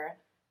their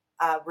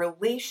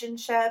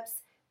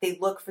relationships, they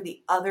look for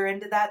the other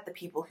end of that, the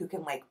people who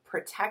can like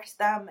protect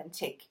them and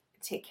take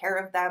care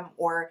of them,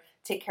 or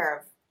take care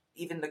of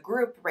even the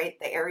group, right?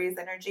 The Aries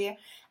energy.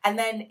 And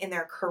then in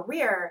their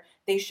career,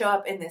 they show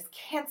up in this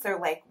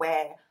Cancer-like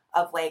way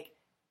of like,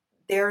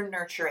 they're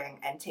nurturing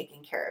and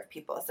taking care of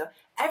people. So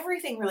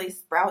everything really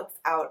sprouts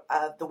out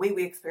of the way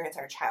we experience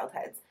our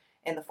childhoods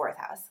in the fourth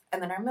house.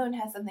 And then our moon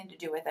has something to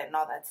do with it and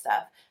all that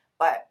stuff.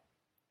 But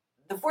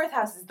the fourth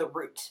house is the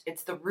root.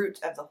 It's the root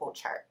of the whole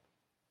chart.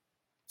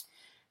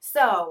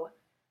 So,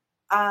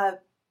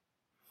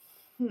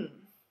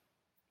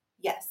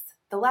 yes,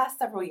 the last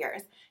several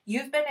years,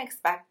 you've been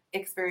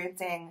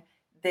experiencing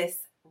this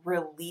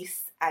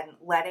release and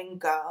letting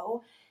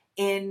go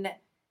in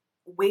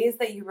ways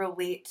that you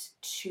relate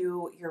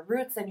to your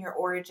roots and your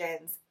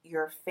origins,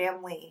 your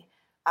family,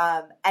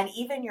 and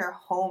even your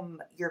home.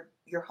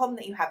 Your home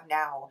that you have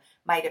now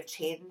might have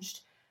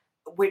changed,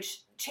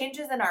 which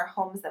changes in our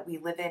homes that we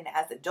live in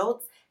as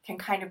adults can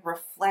kind of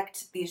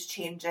reflect these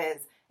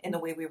changes in the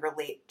way we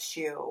relate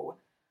to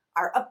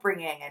our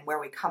upbringing and where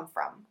we come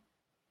from.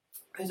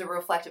 There's a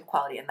reflective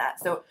quality in that.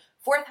 So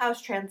fourth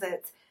house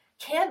transits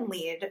can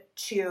lead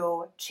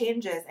to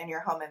changes in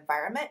your home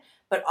environment,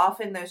 but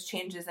often those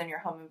changes in your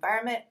home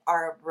environment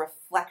are a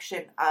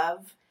reflection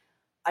of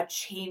a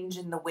change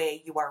in the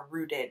way you are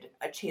rooted,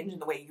 a change in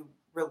the way you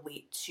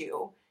relate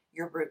to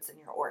your roots and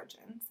your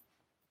origins.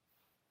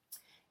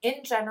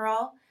 In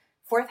general,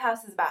 fourth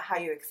house is about how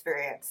you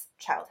experience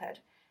childhood.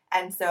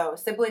 And so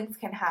siblings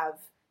can have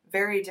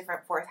very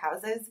different fourth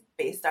houses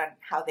based on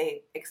how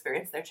they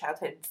experience their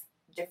childhoods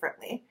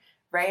differently,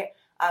 right?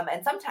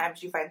 And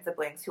sometimes you find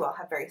siblings who all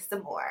have very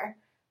similar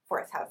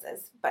fourth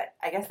houses, but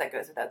I guess that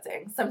goes without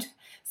saying.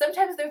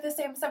 Sometimes they're the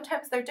same,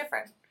 sometimes they're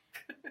different.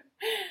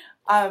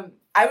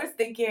 I was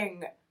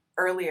thinking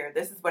earlier,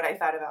 this is what I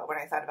thought about when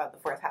I thought about the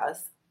fourth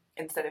house,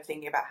 instead of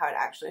thinking about how it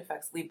actually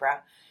affects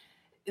Libra,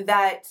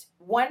 that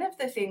one of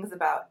the things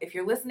about, if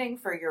you're listening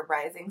for your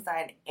rising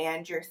sign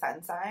and your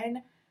sun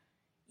sign,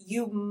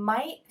 you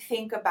might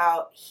think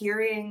about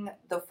hearing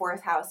the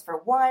fourth house for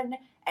one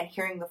and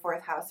hearing the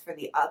fourth house for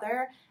the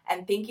other,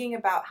 and thinking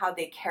about how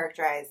they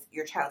characterize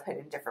your childhood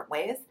in different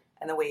ways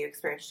and the way you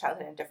experience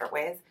childhood in different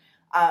ways.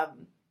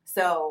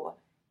 So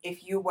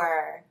if you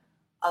were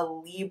a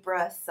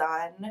Libra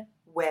sun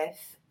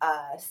with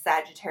a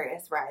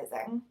Sagittarius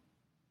rising,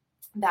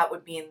 that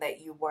would mean that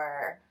you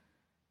were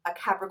a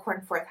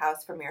Capricorn fourth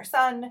house from your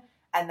sun,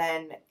 and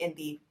then in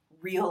the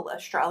real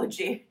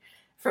astrology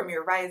from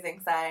your rising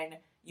sign,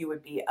 you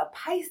would be a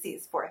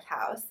Pisces fourth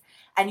house.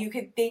 And you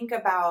could think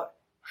about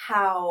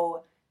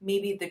how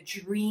maybe the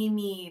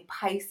dreamy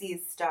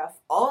Pisces stuff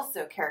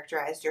also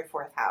characterized your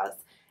fourth house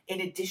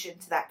in addition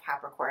to that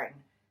Capricorn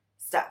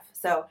stuff.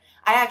 So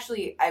I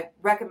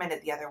recommend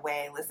it the other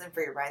way. Listen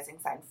for your rising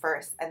sign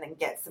first and then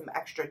get some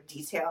extra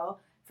detail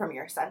from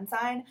your sun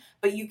sign.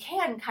 But you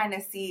can kind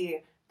of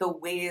see the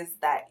ways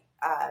that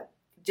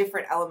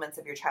different elements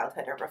of your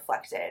childhood are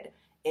reflected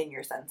in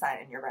your sun sign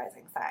and your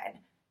rising sign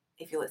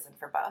if you listen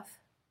for both.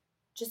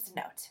 Just a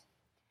note.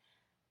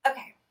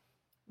 Okay,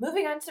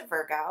 moving on to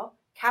Virgo,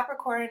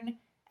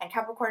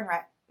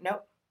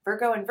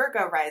 Virgo and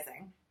Virgo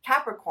rising.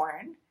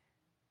 Capricorn,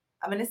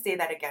 I'm going to say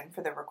that again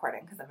for the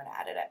recording because I'm going to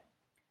edit it.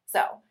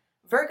 So,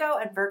 Virgo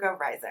and Virgo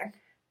rising.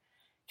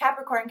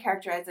 Capricorn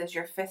characterizes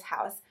your fifth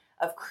house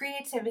of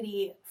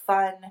creativity,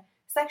 fun,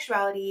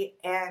 sexuality,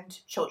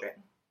 and children.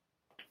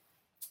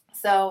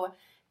 So,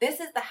 this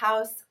is the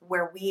house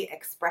where we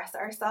express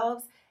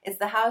ourselves. It's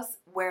the house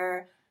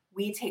where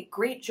we take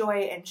great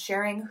joy in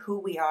sharing who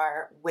we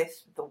are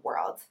with the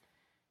world.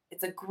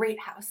 It's a great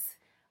house.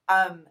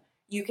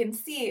 You can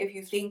see, if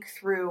you think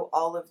through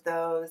all of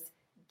those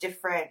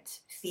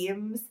different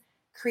themes,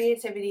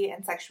 creativity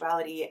and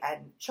sexuality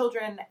and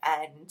children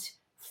and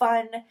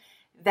fun,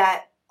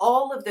 that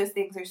all of those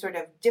things are sort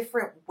of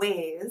different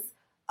ways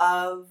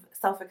of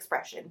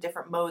self-expression,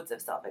 different modes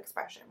of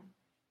self-expression.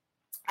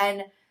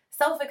 And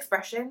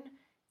self-expression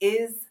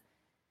is,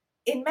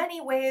 in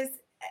many ways,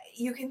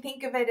 you can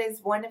think of it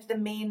as one of the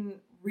main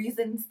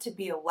reasons to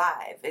be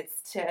alive.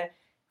 It's to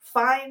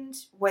find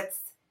what's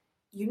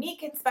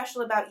unique and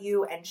special about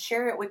you and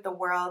share it with the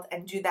world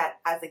and do that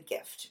as a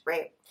gift,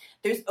 right?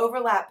 There's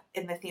overlap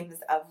in the themes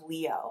of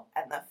Leo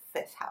and the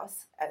fifth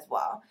house as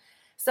well.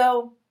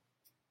 So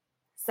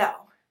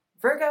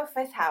Virgo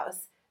fifth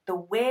house, the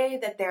way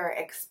that they're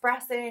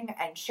expressing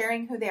and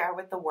sharing who they are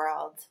with the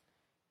world,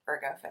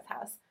 Virgo fifth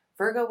house.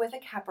 Virgo with a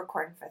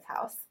Capricorn fifth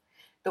house,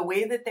 the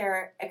way that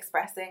they're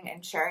expressing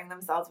and sharing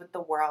themselves with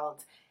the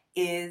world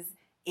is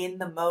in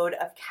the mode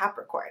of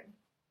Capricorn.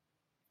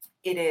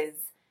 It is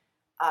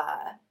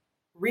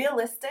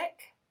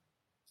realistic,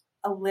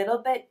 a little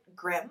bit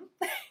grim,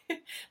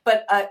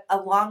 but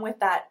along with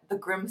that, the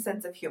grim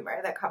sense of humor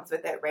that comes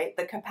with it, right?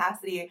 The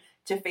capacity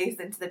to face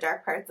into the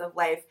dark parts of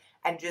life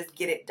and just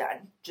get it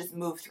done, just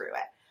move through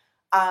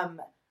it.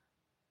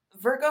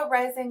 Virgo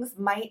risings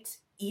might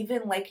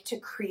even like to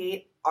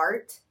create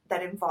art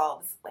that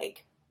involves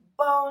like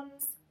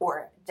bones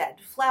or dead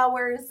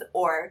flowers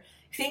or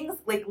things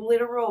like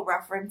literal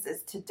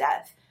references to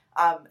death.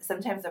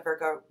 Sometimes the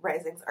Virgo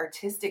rising's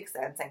artistic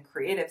sense and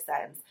creative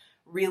sense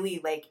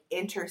really like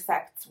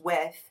intersects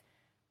with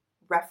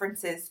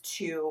references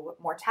to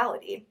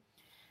mortality.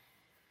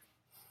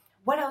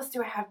 What else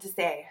do I have to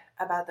say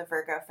about the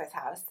Virgo fifth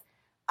house?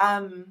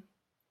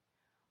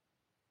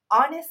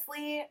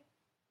 Honestly,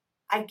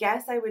 I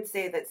guess I would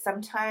say that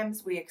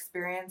sometimes we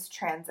experience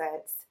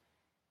transits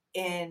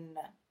in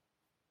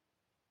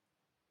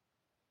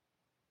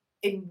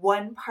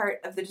one part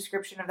of the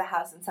description of the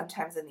house and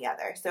sometimes in the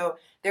other. So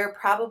there are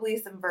probably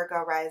some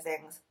Virgo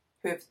risings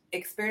who have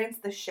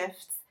experienced the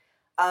shifts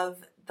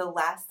of the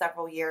last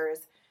several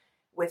years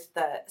with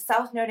the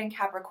South Node in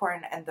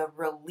Capricorn and the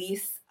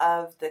release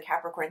of the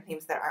Capricorn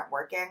themes that aren't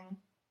working.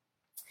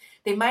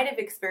 They might have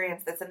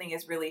experienced that something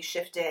has really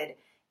shifted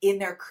in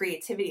their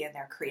creativity and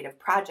their creative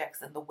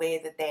projects and the way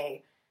that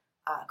they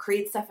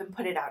create stuff and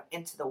put it out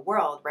into the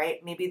world,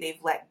 right? Maybe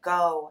they've let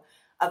go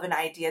of an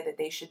idea that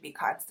they should be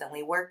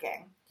constantly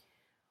working.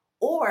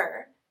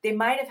 Or they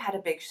might have had a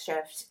big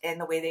shift in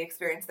the way they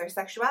experience their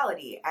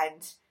sexuality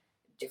and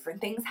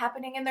different things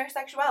happening in their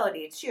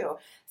sexuality too.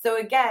 So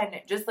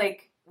again, just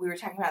like we were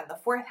talking about in the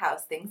fourth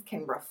house, things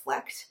can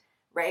reflect,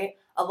 right?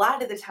 A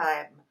lot of the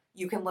time,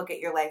 you can look at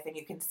your life and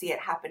you can see it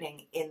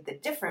happening in the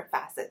different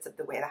facets of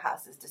the way the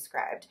house is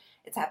described.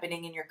 It's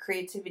happening in your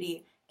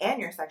creativity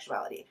and your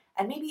sexuality.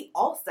 And maybe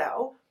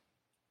also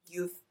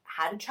you've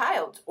had a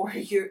child or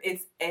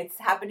it's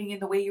happening in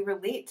the way you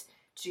relate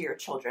to your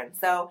children.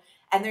 So,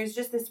 and there's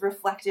just this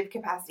reflective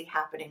capacity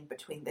happening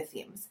between the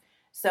themes.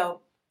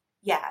 So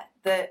yeah,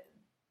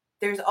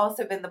 there's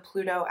also been the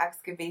Pluto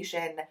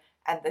excavation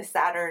and the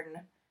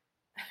Saturn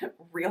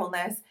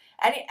realness.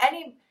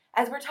 Any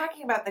as we're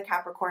talking about the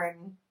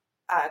Capricorn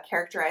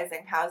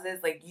characterizing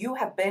houses, like you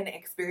have been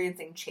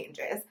experiencing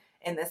changes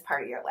in this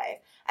part of your life.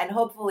 And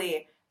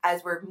hopefully,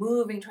 as we're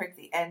moving towards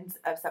the ends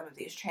of some of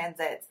these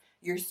transits,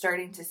 you're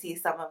starting to see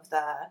some of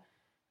the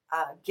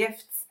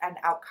gifts and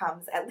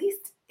outcomes, at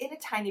least in a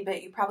tiny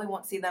bit. You probably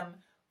won't see them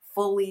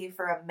fully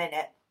for a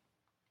minute,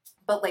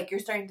 but like you're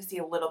starting to see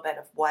a little bit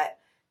of what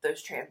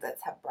those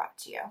transits have brought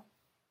to you.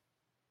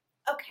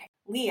 Okay,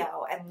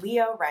 Leo and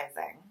Leo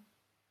rising.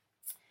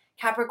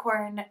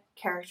 Capricorn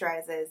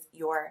characterizes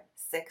your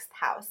sixth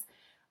house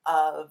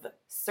of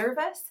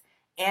service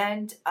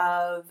and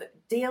of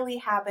daily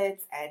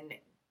habits and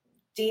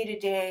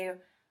day-to-day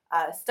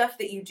stuff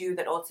that you do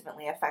that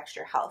ultimately affects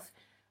your health.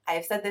 I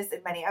have said this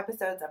in many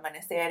episodes. I'm going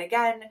to say it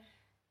again.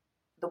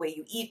 The way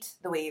you eat,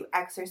 the way you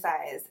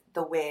exercise,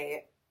 the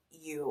way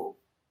you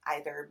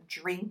either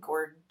drink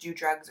or do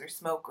drugs or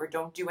smoke or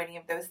don't do any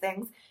of those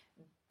things,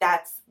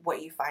 that's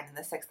what you find in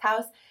the sixth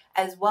house,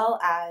 as well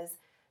as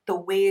the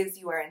ways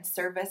you are in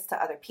service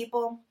to other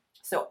people.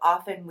 So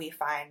often we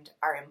find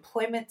our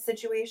employment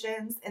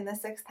situations in the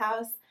sixth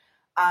house.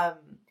 I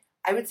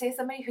would say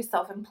somebody who's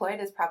self-employed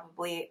is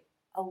probably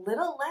a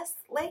little less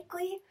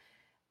likely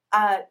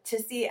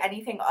to see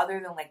anything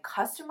other than like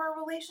customer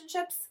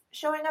relationships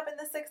showing up in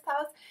the sixth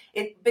house.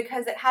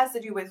 Because it has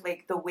to do with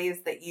like the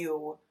ways that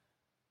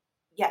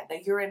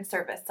that you're in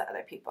service to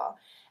other people.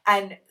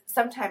 And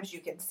sometimes you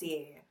can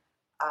see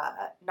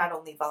not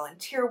only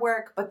volunteer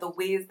work, but the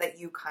ways that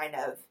you kind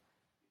of,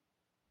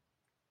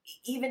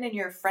 even in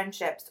your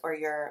friendships or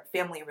your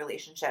family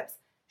relationships,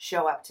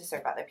 show up to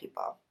serve other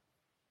people.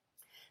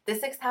 The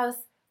sixth house,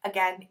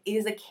 again,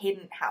 is a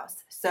cadent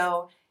house.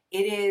 So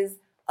it is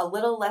a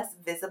little less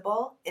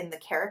visible in the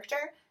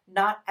character,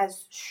 not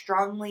as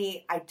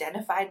strongly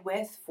identified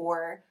with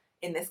for,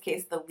 in this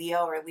case, the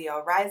Leo or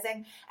Leo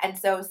rising. And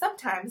so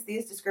sometimes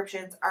these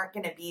descriptions aren't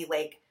going to be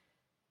like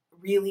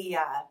really,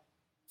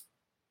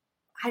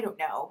 I don't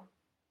know,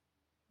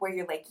 where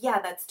you're like,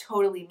 yeah, that's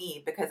totally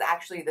me, because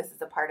actually this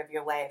is a part of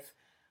your life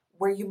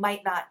where you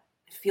might not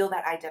feel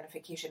that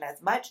identification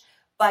as much,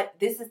 but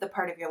this is the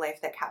part of your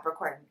life that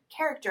Capricorn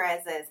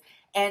characterizes.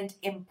 And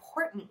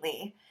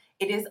importantly,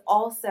 it is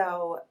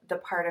also the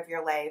part of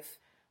your life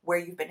where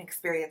you've been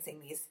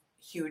experiencing these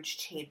huge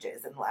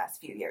changes in the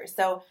last few years.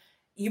 So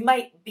you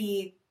might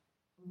be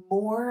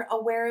more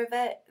aware of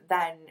it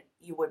than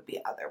you would be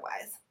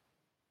otherwise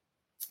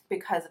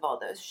because of all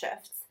those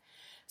shifts.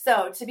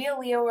 So to be a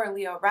Leo or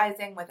Leo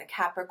rising with a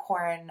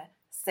Capricorn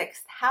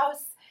sixth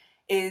house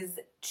is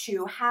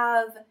to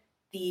have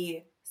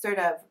the sort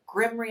of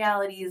grim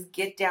realities,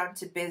 get down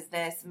to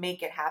business,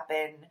 make it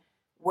happen,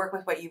 work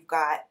with what you've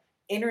got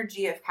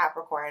energy of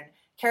Capricorn,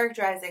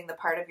 characterizing the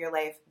part of your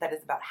life that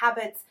is about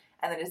habits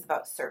and that is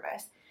about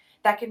service.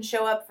 That can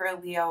show up for a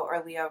Leo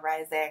or Leo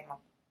rising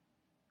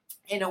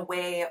in a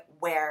way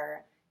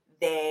where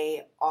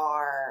they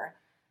are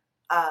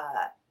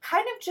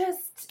kind of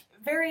just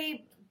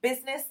very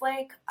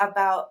business-like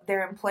about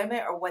their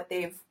employment or what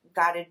they've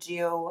got to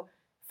do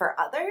for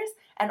others.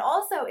 And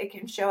also it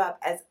can show up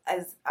as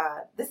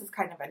this is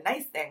kind of a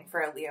nice thing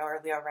for a Leo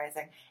or Leo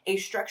rising, a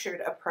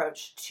structured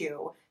approach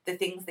to the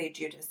things they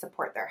do to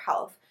support their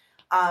health.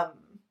 I'm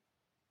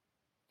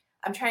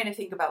trying to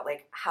think about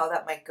like how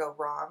that might go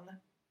wrong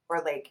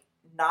or like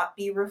not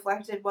be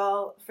reflected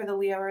well for the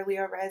Leo or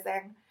Leo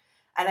rising.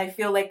 And I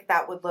feel like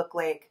that would look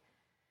like,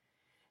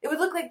 it would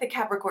look like the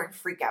Capricorn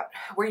freak out,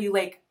 where you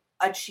like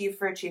achieve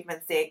for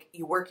achievement's sake,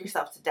 you work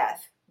yourself to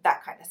death,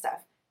 that kind of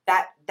stuff.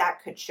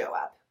 That could show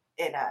up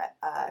in a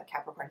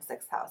Capricorn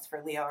 6th house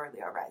for Leo or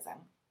Leo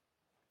rising.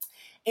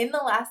 In the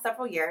last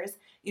several years,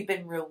 you've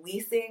been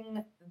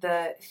releasing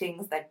the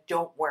things that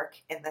don't work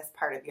in this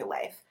part of your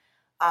life.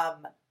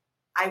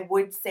 I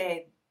would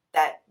say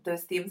that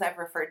those themes I've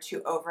referred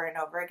to over and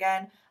over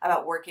again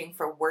about working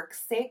for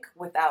work's sake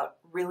without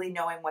really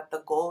knowing what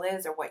the goal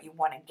is or what you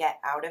want to get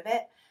out of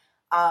it,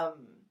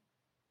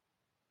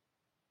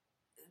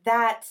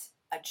 that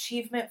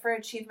achievement for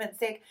achievement's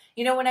sake.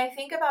 You know, when I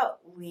think about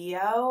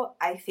Leo,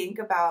 I think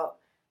about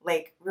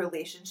like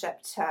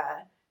relationship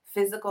to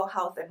physical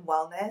health and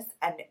wellness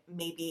and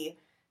maybe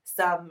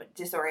some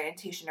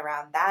disorientation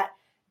around that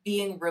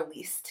being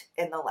released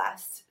in the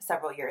last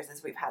several years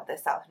as we've had the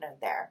South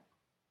Node there,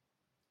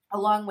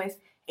 along with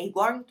a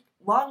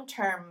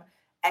long-term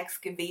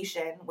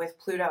excavation with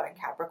Pluto and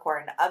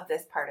Capricorn of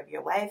this part of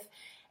your life,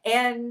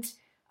 and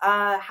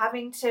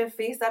having to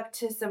face up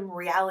to some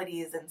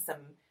realities and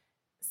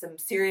some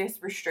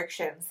serious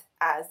restrictions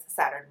as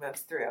Saturn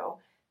moves through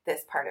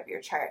this part of your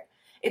chart.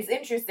 It's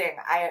interesting.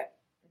 I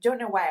don't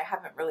know why I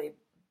haven't really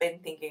been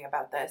thinking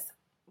about this,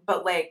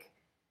 but like,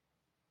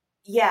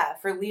 yeah,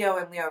 for Leo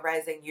and Leo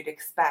rising, you'd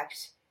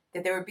expect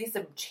that there would be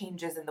some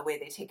changes in the way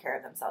they take care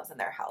of themselves and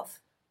their health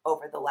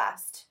over the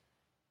last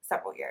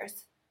several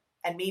years,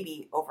 and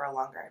maybe over a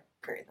longer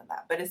period than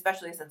that, but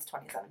especially since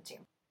 2017.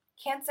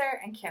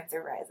 Cancer and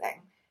Cancer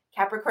rising.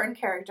 Capricorn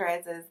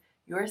characterizes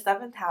your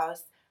 7th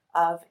house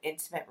of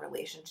intimate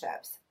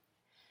relationships.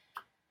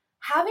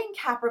 Having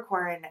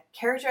Capricorn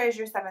characterize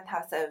your 7th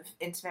house of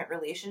intimate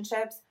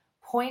relationships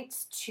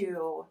points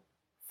to,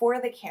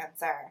 for the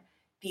Cancer,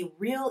 the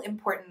real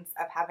importance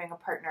of having a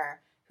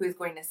partner who is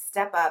going to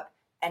step up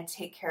and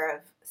take care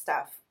of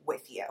stuff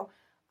with you.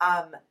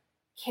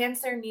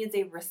 Cancer needs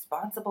a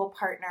responsible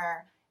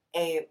partner,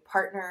 a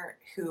partner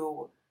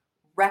who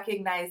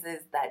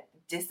recognizes that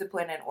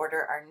discipline and order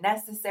are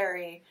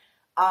necessary,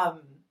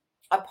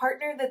 a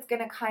partner that's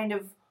going to kind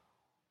of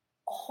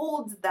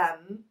hold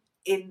them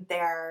in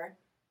their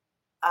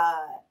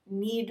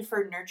need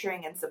for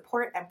nurturing and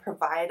support and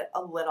provide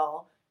a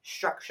little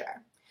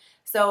structure.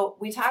 So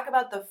we talk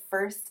about the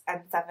 1st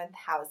and 7th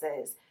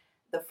houses,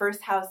 the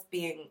 1st house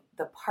being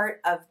the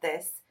part of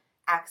this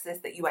axis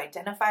that you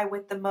identify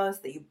with the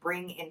most, that you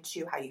bring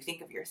into how you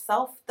think of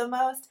yourself the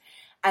most,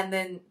 and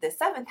then the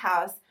 7th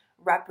house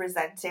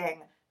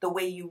representing the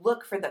way you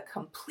look for the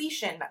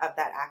completion of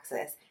that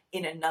axis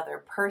in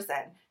another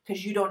person,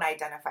 because you don't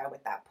identify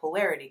with that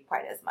polarity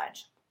quite as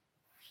much.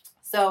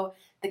 So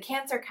the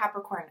Cancer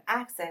Capricorn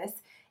axis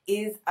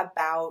is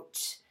about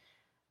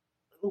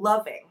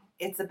loving.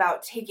 It's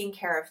about taking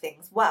care of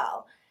things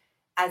well.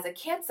 As a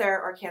Cancer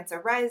or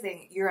Cancer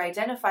rising, you're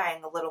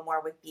identifying a little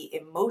more with the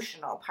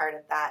emotional part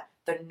of that,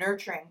 the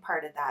nurturing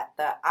part of that,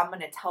 the I'm going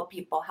to tell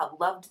people how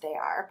loved they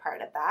are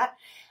part of that,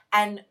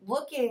 and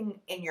looking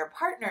in your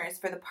partners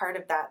for the part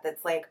of that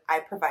that's like, I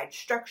provide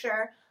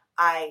structure.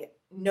 I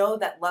know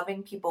that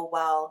loving people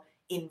well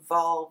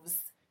involves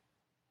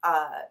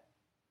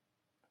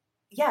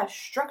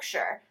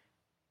structure,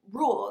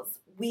 rules.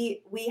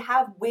 We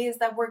have ways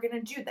that we're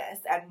going to do this,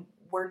 and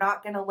we're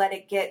not going to let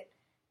it get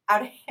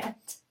out of hand.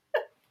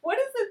 What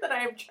is it that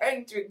I am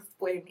trying to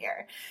explain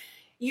here?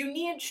 You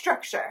need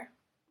structure,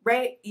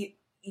 right?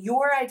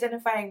 You're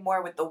identifying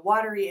more with the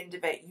watery end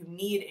of it. You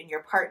need in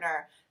your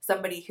partner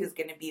somebody who's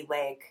going to be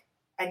like,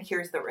 and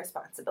here's the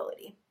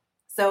responsibility.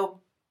 So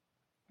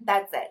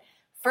that's it.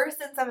 1st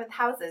and 7th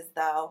houses,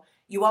 though,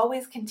 you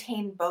always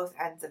contain both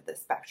ends of the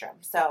spectrum.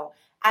 So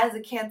as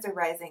a Cancer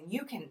rising,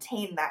 you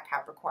contain that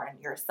Capricorn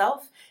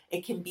yourself.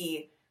 It can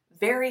be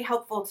very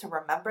helpful to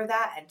remember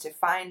that and to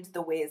find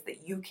the ways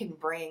that you can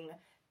bring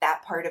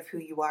that part of who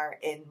you are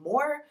in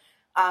more,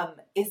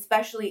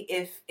 especially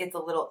if it's a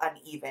little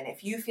uneven.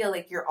 If you feel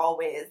like you're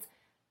always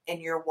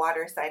in your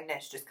water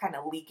signness just kind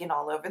of leaking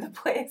all over the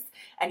place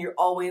and you're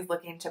always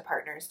looking to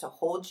partners to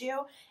hold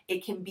you,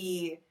 it can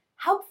be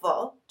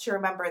helpful to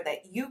remember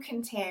that you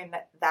contain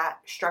that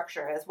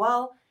structure as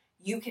well.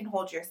 You can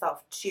hold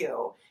yourself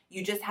too.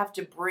 You just have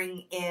to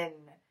bring in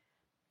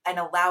and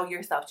allow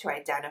yourself to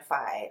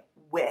identify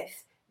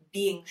with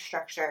being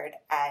structured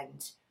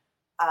and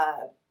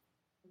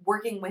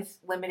working with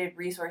limited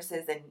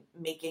resources and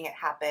making it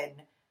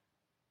happen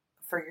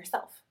for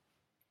yourself.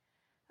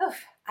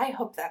 Oof, I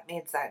hope that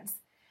made sense.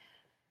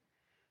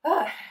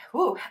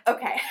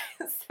 Okay.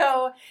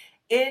 So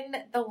in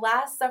the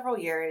last several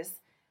years,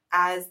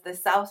 as the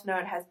South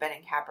Node has been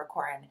in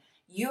Capricorn,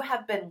 you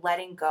have been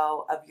letting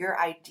go of your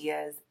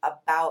ideas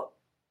about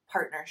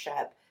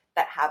partnership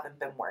that haven't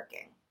been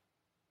working.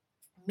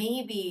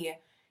 Maybe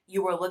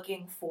you were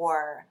looking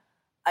for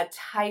a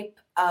type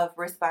of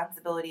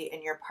responsibility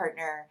in your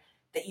partner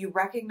that you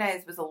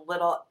recognized was a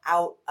little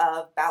out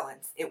of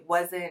balance. It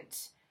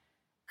wasn't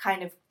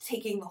kind of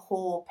taking the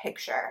whole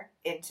picture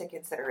into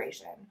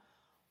consideration.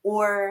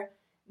 Or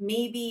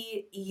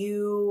maybe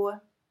you,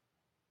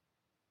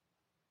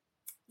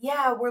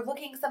 were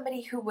looking for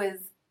somebody who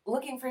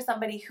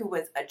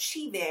was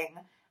achieving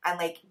and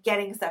like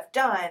getting stuff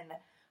done,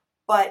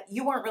 but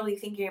you weren't really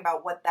thinking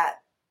about what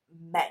that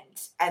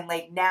meant. And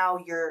like now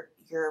you're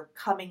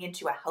coming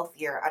into a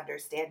healthier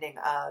understanding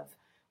of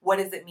what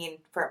does it mean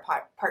for a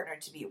partner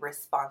to be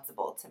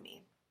responsible to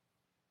me.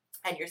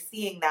 And you're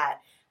seeing that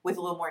with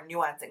a little more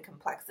nuance and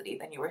complexity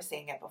than you were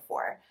seeing it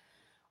before.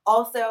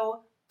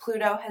 Also,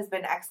 Pluto has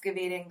been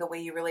excavating the way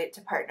you relate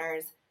to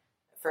partners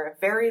for a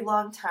very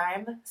long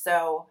time.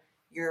 So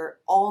you're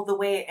all the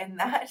way in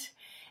that.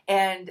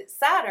 And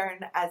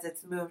Saturn, as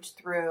it's moved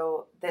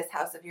through this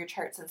house of your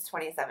chart since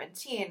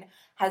 2017,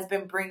 has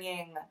been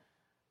bringing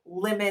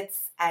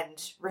limits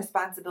and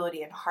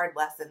responsibility and hard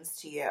lessons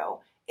to you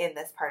in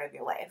this part of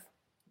your life,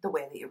 the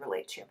way that you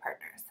relate to your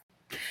partners.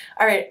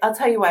 All right, I'll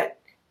tell you what,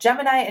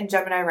 Gemini and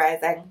Gemini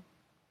rising,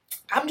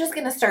 I'm just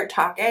going to start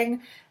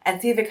talking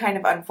and see if it kind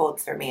of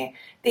unfolds for me.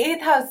 The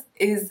 8th house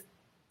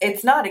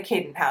it's not a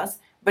Cadent house,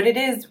 but it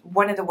is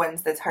one of the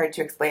ones that's hard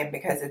to explain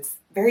because it's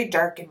very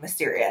dark and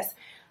mysterious.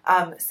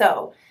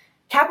 So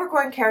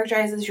Capricorn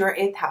characterizes your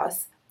 8th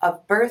house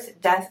of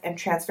birth, death, and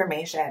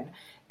transformation.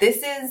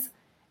 This is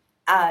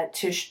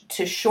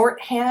to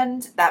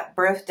shorthand that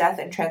birth, death,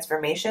 and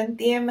transformation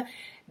theme.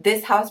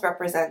 This house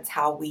represents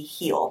how we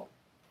heal.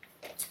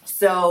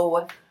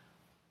 So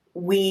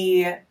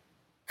we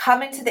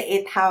come into the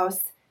 8th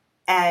house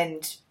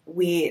and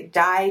we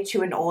die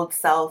to an old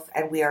self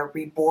and we are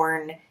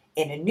reborn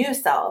in a new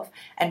self.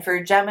 And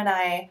for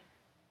Gemini,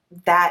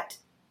 that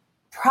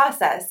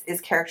process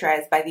is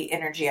characterized by the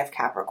energy of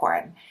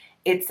Capricorn.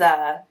 It's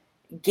a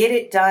get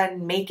it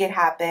done, make it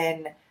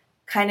happen,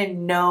 kind of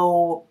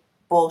no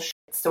bullshit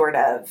sort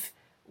of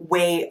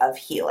way of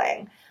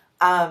healing.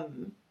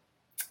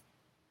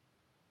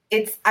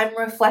 I'm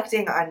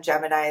reflecting on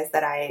Geminis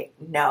that I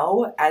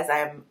know as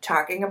I'm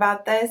talking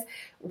about this.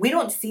 We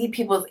don't see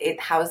people's 8th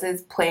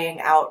houses playing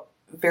out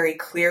very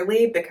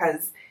clearly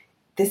because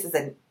this is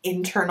an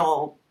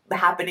internal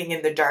happening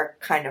in the dark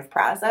kind of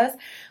process.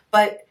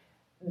 But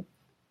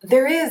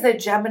there is a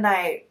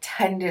Gemini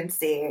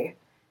tendency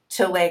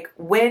to like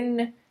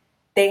when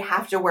they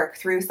have to work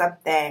through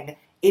something,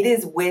 it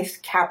is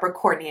with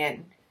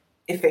Capricornian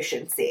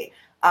efficiency.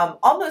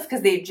 Almost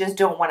because they just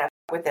don't want to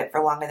with it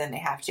for longer than they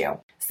have to.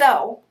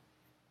 So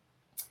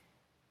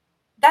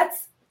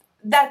that's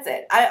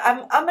it.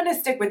 I'm going to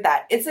stick with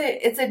that.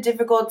 It's a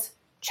difficult,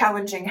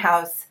 challenging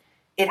house.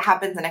 It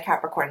happens in a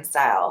Capricorn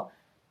style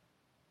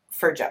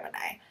for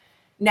Gemini.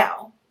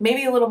 Now,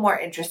 maybe a little more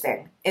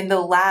interesting. In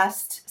the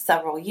last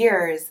several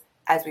years,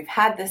 as we've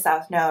had the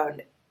South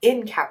Node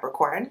in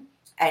Capricorn,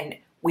 and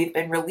we've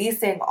been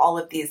releasing all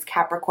of these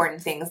Capricorn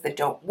things that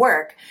don't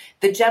work,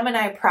 the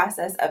Gemini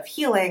process of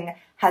healing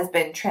has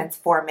been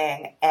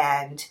transforming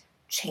and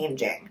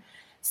changing.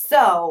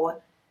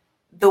 So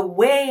the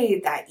way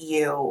that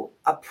you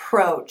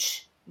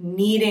approach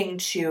needing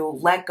to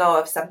let go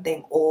of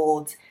something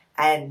old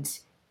and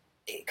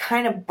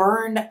kind of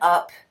burn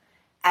up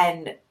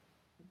and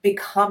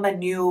become a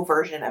new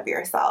version of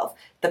yourself,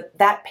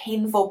 that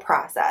painful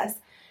process,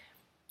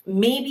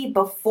 maybe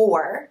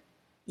before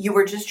you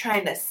were just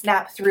trying to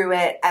snap through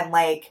it and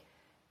like,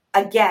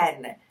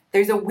 again,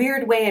 there's a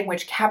weird way in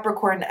which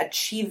Capricorn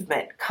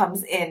achievement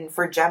comes in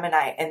for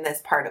Gemini in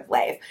this part of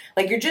life.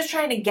 Like you're just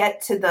trying to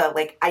get to the,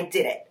 like, I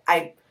did it.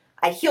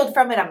 I healed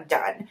from it. I'm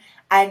done.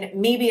 And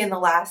maybe in the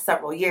last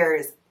several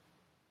years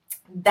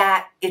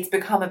that it's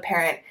become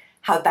apparent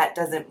how that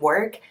doesn't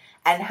work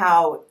and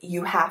how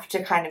you have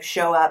to kind of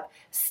show up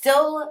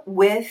still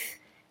with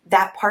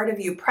that part of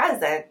you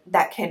present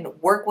that can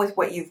work with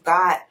what you've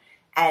got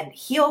and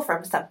heal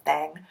from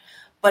something,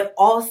 but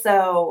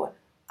also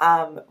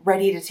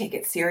ready to take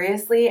it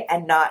seriously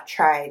and not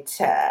try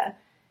to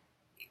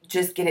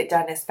just get it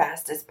done as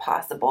fast as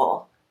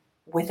possible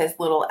with as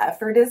little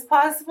effort as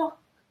possible.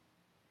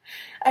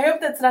 I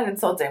hope that's not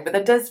insulting, but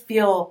that does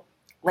feel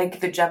like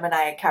the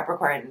Gemini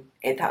Capricorn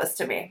 8th house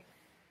to me.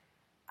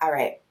 All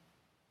right.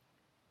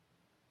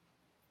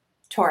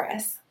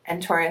 Taurus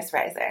and Taurus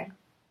rising.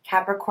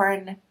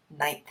 Capricorn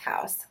 9th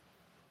house.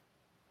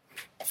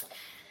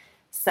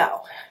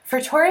 So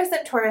for Taurus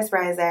and Taurus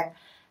rising,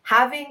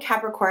 having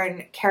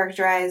Capricorn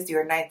characterize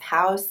your 9th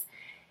house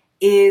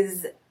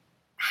is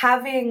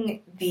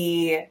having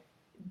the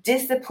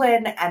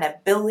discipline and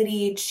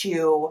ability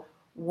to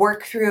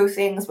work through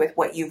things with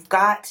what you've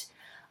got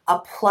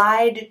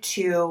applied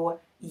to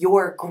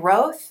your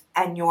growth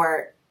and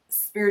your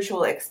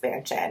spiritual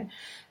expansion.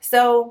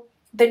 So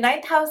the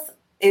ninth house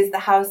is the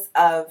house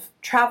of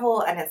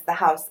travel, and it's the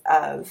house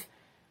of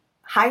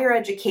higher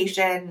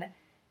education.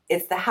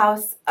 It's the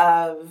house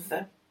of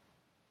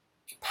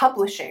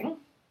publishing,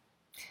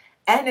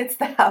 and it's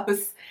the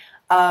house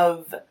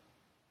of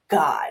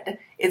God.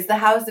 It's the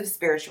house of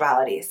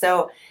spirituality.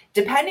 So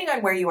depending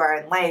on where you are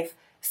in life,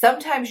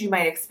 sometimes you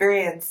might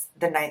experience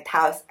the ninth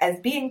house as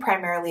being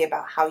primarily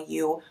about how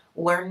you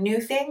learn new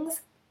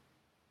things.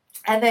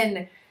 And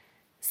then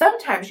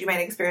sometimes you might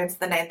experience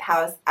the ninth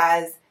house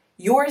as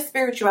your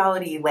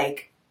spirituality,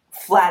 like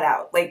flat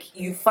out. Like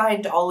you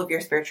find all of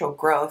your spiritual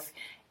growth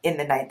in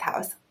the ninth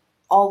house.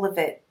 All of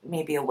it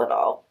may be a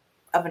little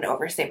of an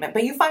overstatement,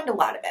 but you find a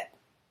lot of it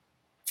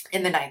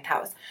in the ninth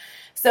house.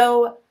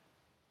 So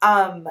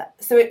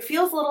it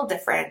feels a little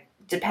different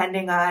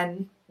depending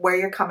on where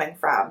you're coming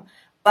from.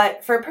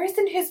 But for a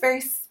person who's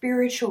very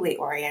spiritually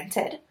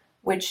oriented,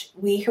 which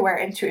we who are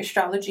into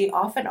astrology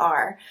often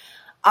are,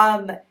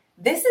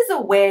 this is a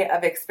way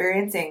of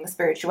experiencing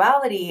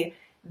spirituality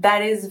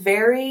that is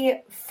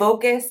very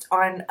focused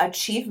on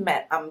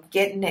achievement. I'm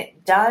getting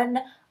it done.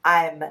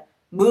 I'm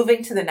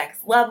moving to the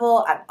next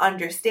level. I'm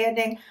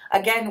understanding.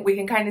 Again, we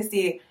can kind of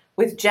see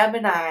with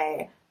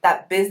Gemini,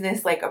 that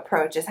business-like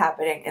approach is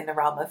happening in the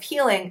realm of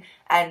healing.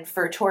 And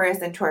for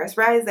Taurus and Taurus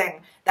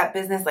rising, that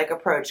business-like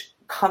approach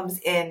comes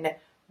in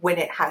when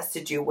it has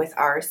to do with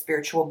our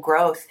spiritual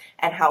growth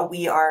and how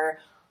we are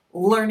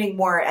learning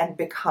more and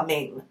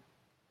becoming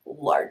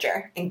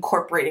larger,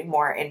 incorporating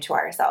more into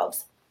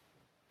ourselves.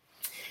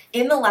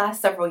 In the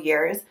last several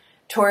years,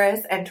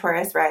 Taurus and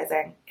Taurus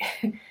rising,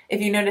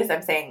 if you notice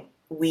I'm saying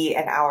we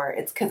and our,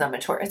 it's because I'm a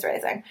Taurus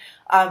rising.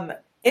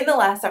 In the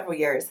last several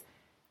years,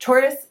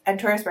 Taurus and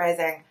Taurus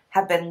rising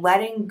have been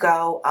letting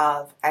go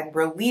of and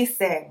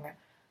releasing,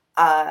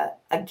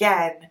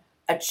 again,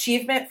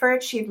 achievement for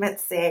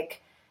achievement's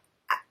sake,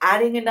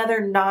 adding another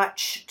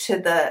notch to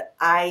the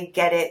I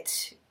get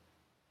it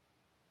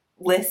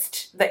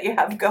list that you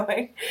have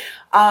going.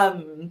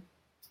 And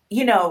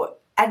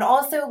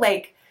also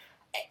like,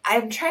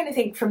 I'm trying to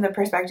think from the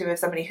perspective of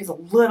somebody who's a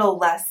little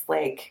less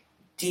like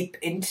deep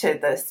into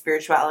the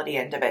spirituality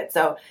end of it.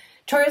 So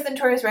Taurus and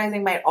Taurus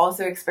rising might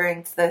also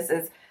experience this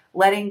as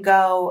letting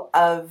go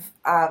of,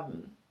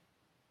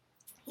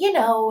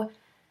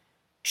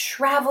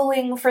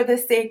 traveling for the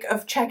sake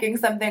of checking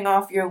something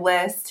off your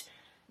list,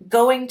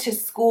 going to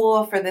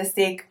school for the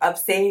sake of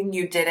saying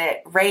you did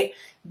it, right?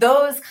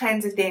 Those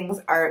kinds of things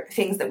are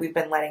things that we've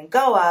been letting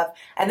go of.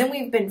 And then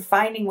we've been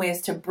finding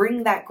ways to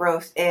bring that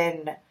growth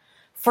in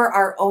for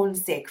our own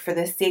sake, for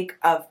the sake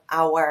of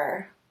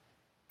our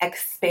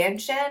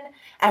expansion.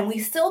 And we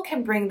still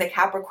can bring the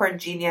Capricorn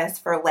genius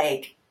for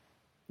like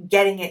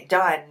getting it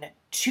done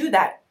to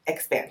that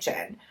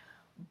expansion,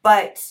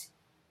 but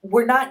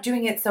we're not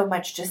doing it so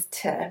much just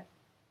to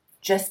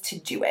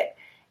do it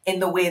in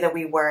the way that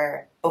we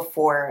were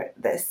before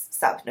this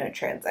South Node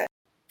transit.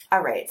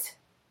 All right,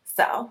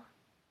 so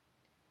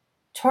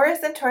Taurus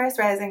and Taurus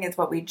rising is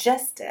what we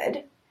just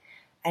did,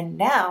 and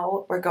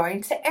now we're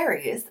going to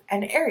Aries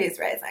and Aries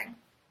rising.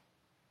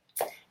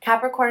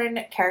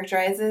 Capricorn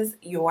characterizes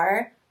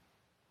your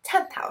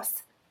 10th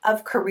house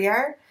of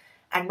career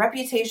and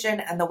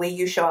reputation and the way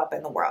you show up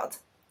in the world.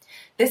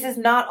 This is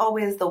not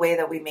always the way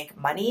that we make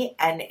money,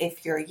 and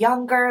if you're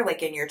younger,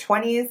 like in your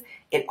 20s,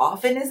 it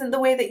often isn't the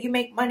way that you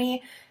make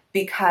money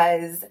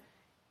because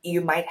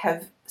you might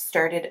have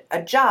started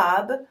a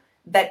job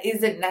that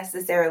isn't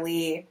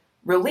necessarily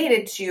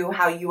related to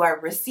how you are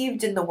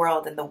received in the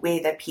world and the way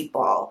that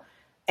people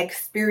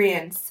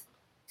experience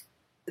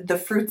the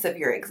fruits of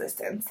your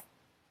existence.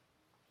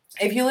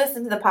 If you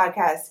listen to the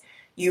podcast,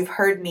 you've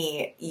heard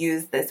me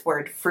use this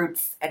word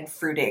fruits and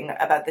fruiting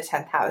about the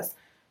 10th house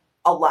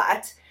a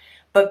lot.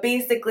 But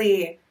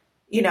basically,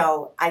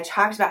 I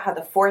talked about how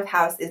the 4th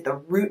house is the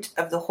root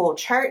of the whole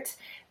chart.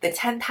 The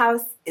 10th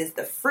house is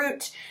the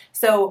fruit.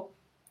 So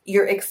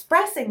you're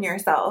expressing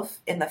yourself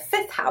in the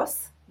 5th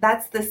house.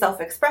 That's the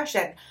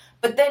self-expression.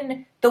 But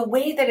then the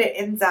way that it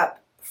ends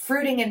up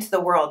fruiting into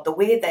the world, the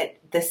way that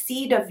the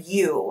seed of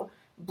you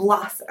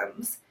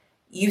blossoms,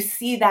 you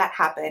see that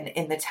happen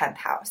in the 10th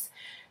house.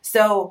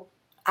 So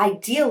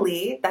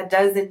ideally, that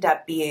does end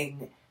up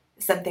being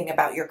something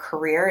about your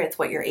career. It's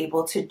what you're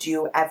able to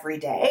do every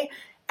day.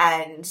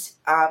 And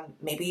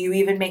maybe you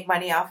even make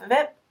money off of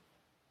it.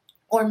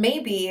 Or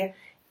maybe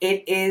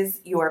it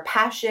is your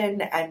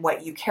passion and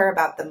what you care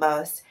about the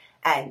most,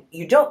 and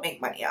you don't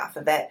make money off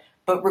of it.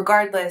 But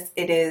regardless,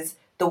 it is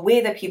the way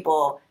that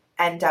people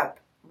end up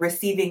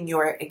receiving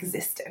your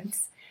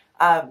existence.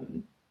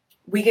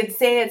 We could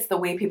say it's the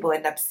way people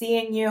end up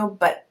seeing you,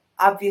 but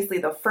obviously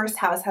the 1st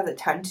house has a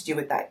ton to do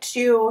with that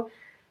too,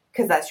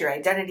 because that's your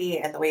identity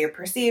and the way you're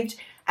perceived.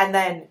 And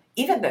then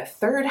even the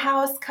 3rd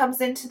house comes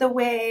into the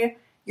way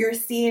you're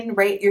seen,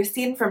 right? You're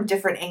seen from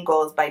different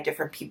angles by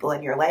different people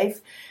in your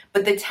life.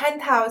 But the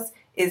 10th house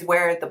is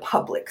where the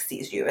public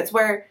sees you. It's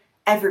where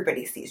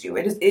everybody sees you.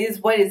 It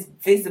is what is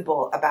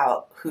visible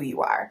about who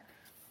you are.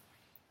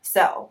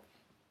 So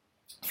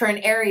for an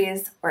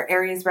Aries or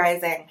Aries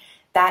rising,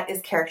 that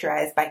is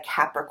characterized by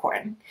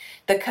Capricorn.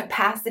 The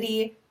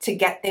capacity to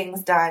get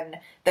things done,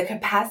 the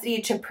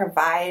capacity to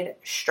provide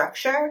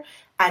structure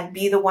and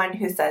be the one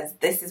who says,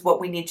 this is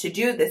what we need to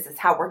do, this is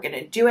how we're going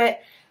to do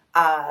it,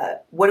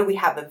 what do we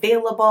have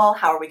available,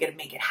 how are we going to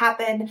make it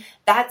happen?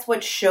 That's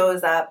what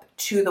shows up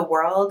to the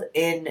world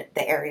in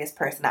the Aries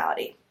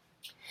personality.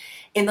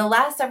 In the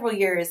last several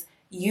years,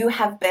 you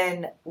have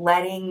been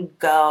letting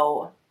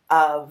go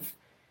of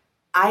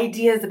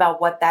ideas about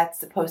what that's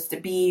supposed to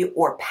be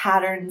or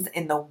patterns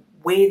in the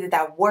way that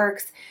that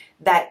works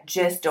that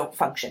just don't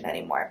function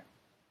anymore.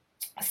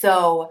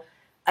 So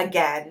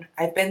again,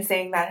 I've been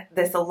saying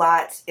this a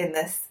lot in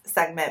this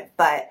segment,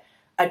 but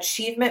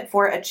achievement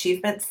for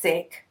achievement's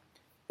sake,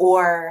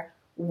 or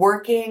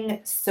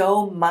working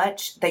so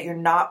much that you're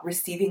not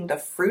receiving the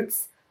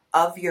fruits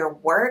of your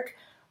work,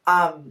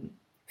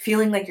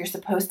 feeling like you're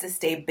supposed to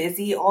stay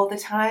busy all the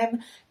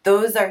time,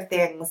 those are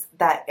things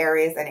that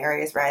Aries and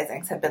Aries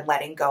risings have been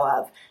letting go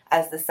of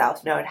as the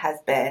South Node has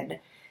been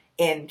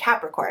in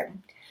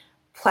Capricorn.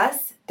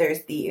 Plus,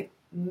 there's the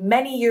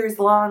many years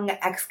long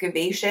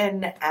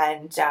excavation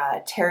and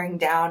tearing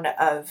down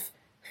of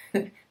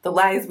the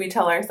lies we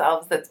tell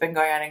ourselves that's been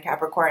going on in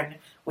Capricorn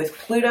with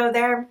Pluto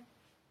there.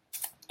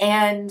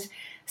 And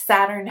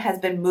Saturn has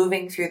been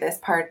moving through this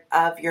part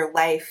of your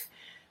life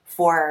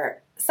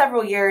for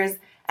several years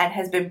and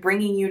has been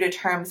bringing you to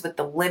terms with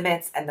the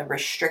limits and the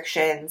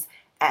restrictions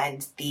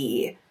and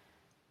the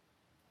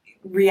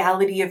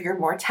reality of your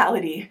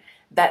mortality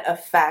that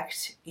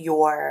affect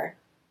your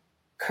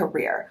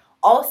career.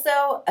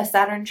 Also, a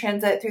Saturn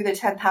transit through the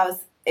 10th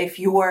house, if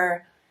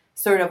you're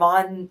sort of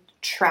on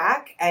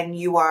track and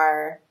you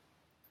are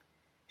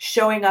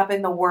showing up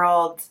in the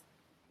world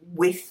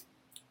with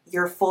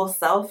your full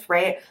self,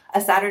 right?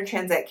 A Saturn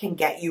transit can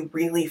get you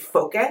really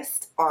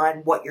focused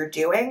on what you're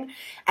doing.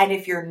 And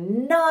if you're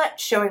not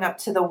showing up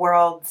to the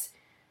world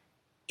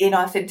in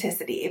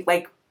authenticity,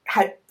 like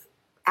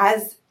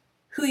as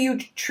who you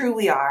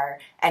truly are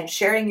and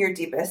sharing your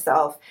deepest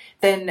self,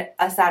 then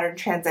a Saturn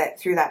transit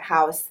through that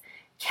house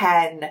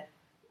can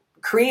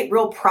create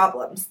real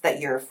problems that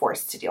you're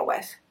forced to deal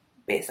with,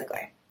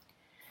 basically.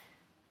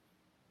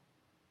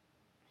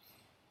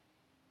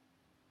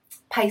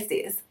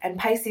 Pisces and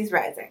Pisces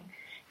rising.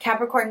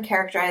 Capricorn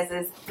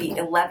characterizes the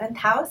 11th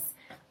house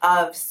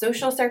of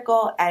social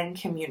circle and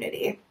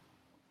community.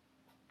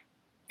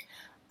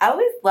 I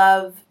always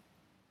love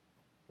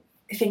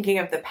thinking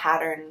of the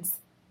patterns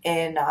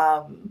in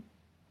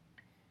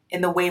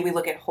the way we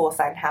look at whole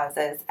sign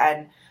houses,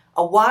 and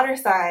a water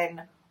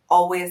sign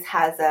always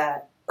has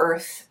a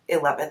earth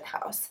 11th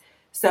house.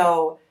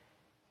 So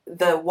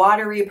the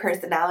watery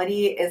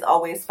personality is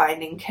always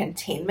finding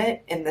containment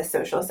in the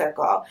social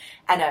circle.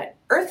 And an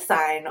earth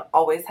sign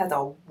always has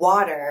a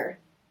water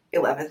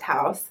 11th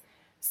house.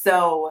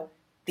 So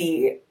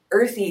the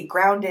earthy,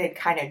 grounded,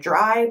 kind of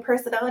dry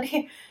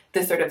personality,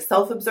 the sort of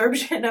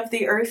self-absorption of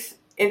the earth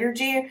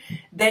energy,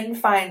 then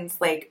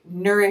finds like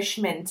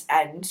nourishment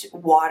and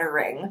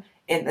watering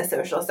in the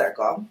social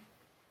circle.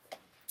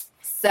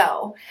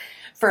 So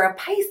for a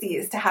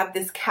Pisces to have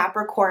this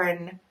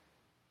Capricorn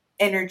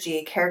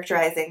energy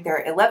characterizing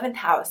their 11th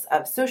house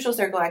of social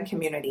circle and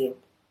community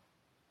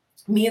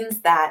means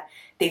that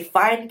they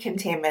find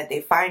containment,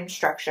 they find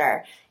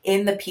structure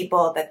in the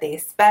people that they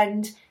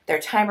spend their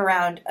time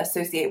around,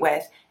 associate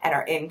with, and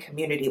are in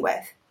community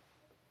with.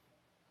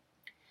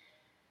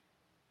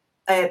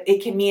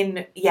 It can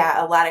mean,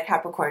 a lot of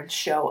Capricorns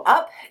show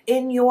up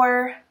in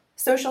your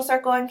social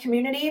circle and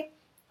community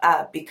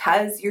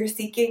because you're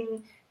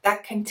seeking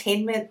that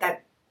containment,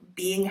 that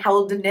being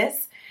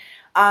heldness.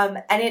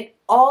 And it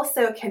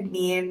also can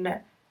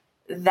mean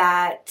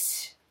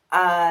that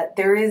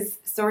there is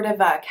sort of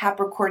a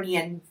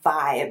Capricornian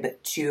vibe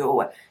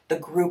to the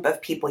group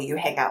of people you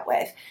hang out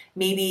with.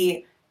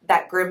 Maybe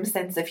that grim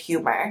sense of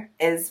humor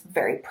is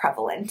very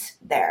prevalent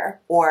there,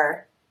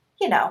 or,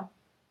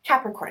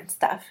 Capricorn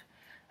stuff.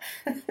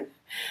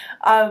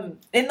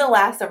 In the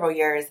last several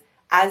years,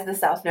 as the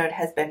South Node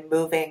has been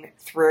moving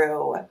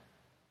through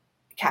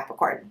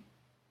Capricorn,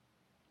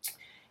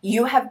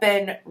 you have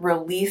been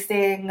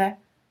releasing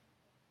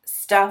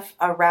stuff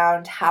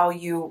around how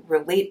you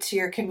relate to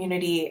your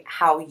community,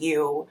 how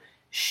you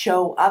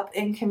show up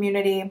in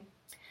community.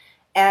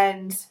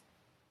 And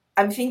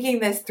I'm thinking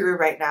this through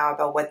right now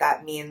about what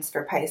that means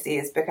for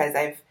Pisces, because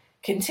I've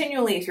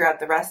continually throughout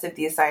the rest of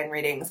these sign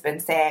readings been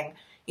saying,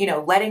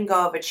 letting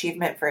go of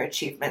achievement for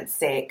achievement's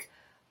sake,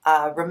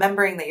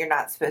 remembering that you're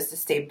not supposed to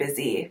stay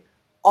busy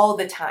all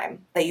the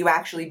time, that you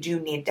actually do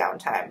need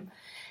downtime.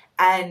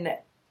 And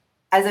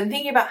as I'm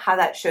thinking about how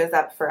that shows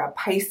up for a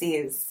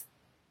Pisces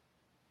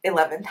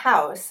 11th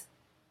house,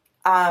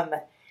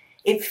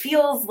 it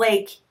feels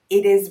like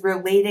it is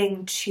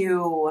relating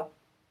to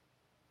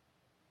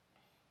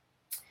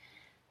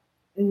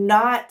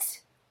not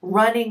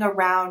running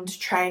around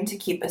trying to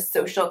keep a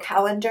social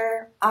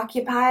calendar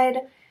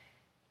occupied,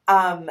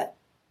 not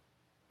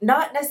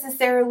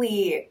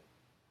necessarily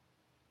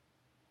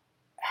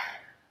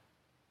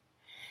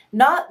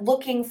not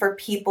looking for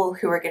people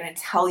who are going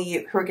to tell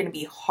you, who are going to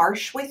be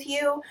harsh with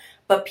you,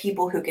 but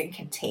people who can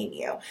contain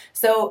you.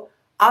 So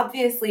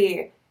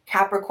obviously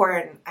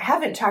Capricorn, I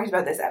haven't talked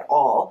about this at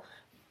all,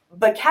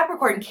 but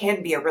Capricorn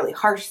can be a really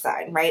harsh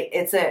sign, right?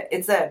 It's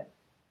a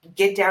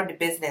get down to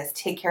business,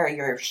 take care of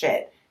your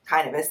shit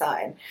kind of a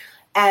sign.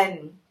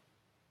 And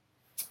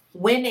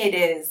when it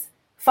is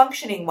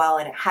functioning well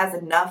and it has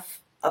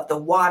enough of the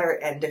water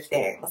end of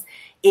things,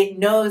 it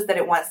knows that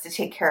it wants to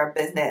take care of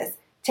business,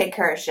 take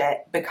care of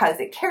shit because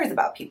it cares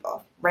about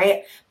people,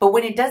 right? But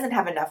when it doesn't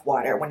have enough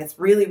water, when it's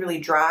really, really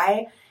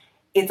dry,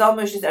 it's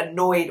almost just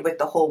annoyed with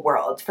the whole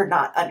world for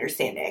not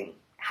understanding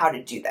how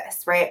to do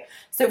this, right?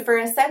 So for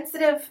a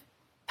sensitive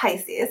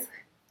Pisces,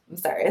 I'm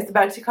sorry, I was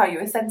about to call you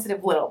a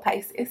sensitive little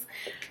Pisces,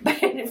 but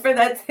for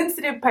that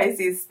sensitive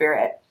Pisces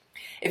spirit,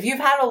 if you've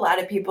had a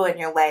lot of people in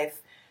your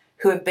life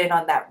who have been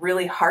on that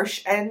really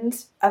harsh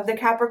end of the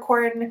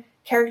Capricorn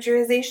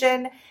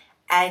characterization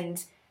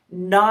and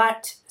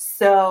not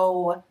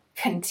so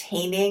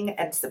containing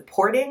and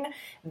supporting,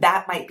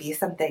 that might be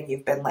something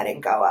you've been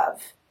letting go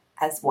of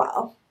as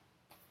well.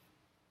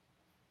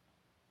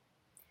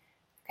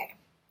 Okay.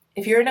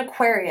 If you're an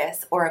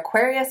Aquarius or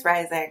Aquarius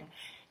rising,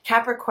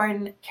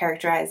 Capricorn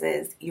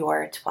characterizes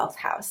your 12th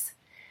house.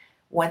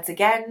 Once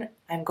again,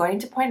 I'm going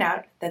to point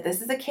out that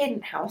this is a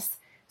cadent house,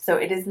 so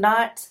it is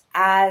not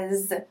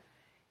as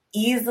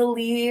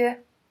easily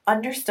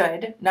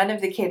understood. None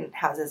of the cadent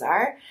houses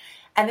are.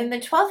 And then the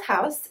 12th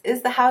house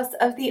is the house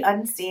of the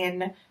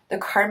unseen, the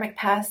karmic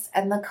past,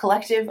 and the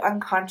collective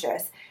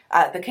unconscious,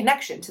 the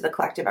connection to the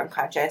collective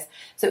unconscious.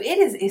 So it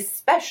is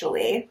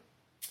especially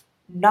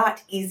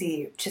not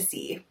easy to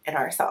see in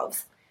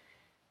ourselves.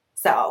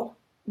 So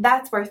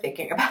that's worth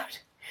thinking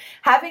about.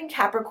 Having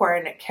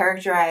Capricorn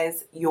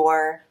characterize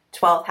your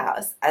 12th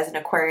house as an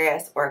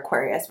Aquarius or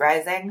Aquarius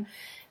rising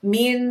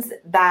means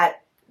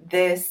that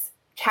this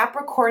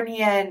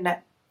Capricornian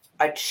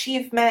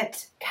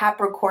achievement,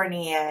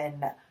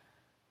 Capricornian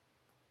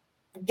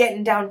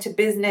getting down to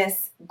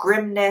business,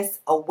 grimness,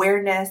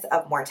 awareness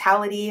of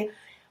mortality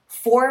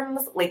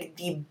forms like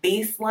the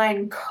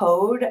baseline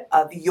code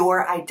of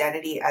your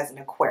identity as an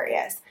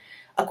Aquarius.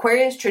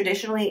 Aquarius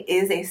traditionally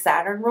is a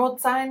Saturn ruled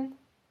sign.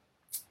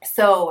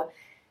 So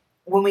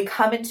when we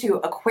come into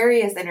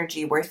Aquarius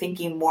energy, we're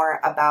thinking more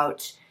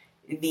about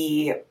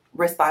the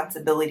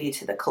responsibility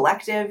to the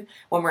collective.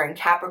 When we're in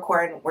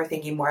Capricorn, we're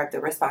thinking more of the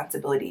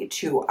responsibility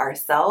to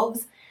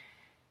ourselves.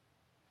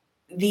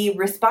 The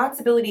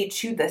responsibility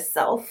to the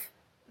self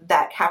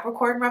that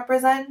Capricorn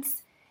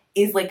represents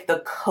is like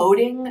the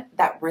coding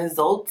that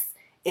results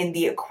in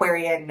the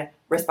Aquarian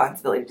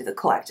responsibility to the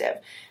collective.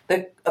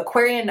 The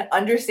Aquarian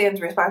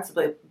understands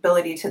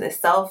responsibility to the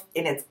self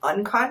in its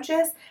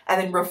unconscious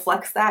and then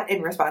reflects that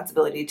in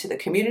responsibility to the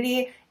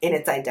community in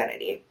its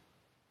identity.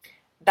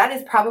 That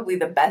is probably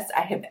the best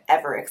I have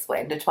ever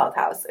explained a 12th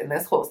house in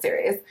this whole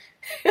series.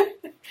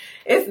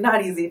 It's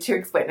not easy to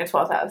explain a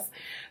 12th house.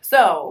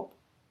 So,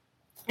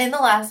 in the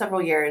last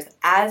several years,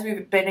 as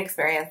we've been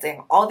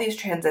experiencing all these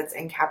transits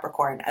in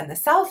Capricorn and the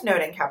South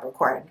Node in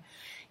Capricorn,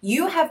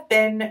 you have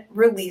been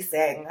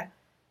releasing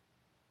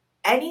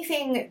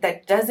anything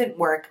that doesn't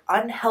work,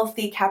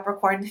 unhealthy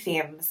Capricorn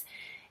themes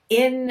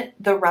in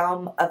the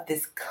realm of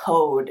this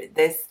code,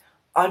 this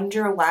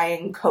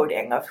underlying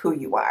coding of who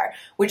you are,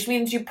 which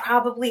means you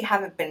probably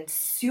haven't been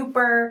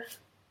super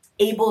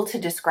able to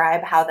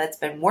describe how that's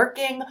been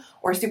working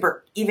or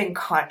super even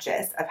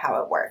conscious of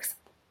how it works.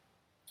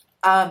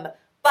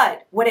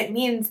 But what it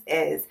means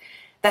is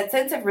that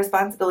sense of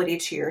responsibility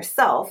to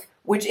yourself,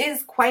 which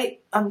is quite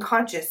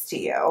unconscious to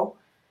you,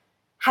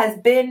 has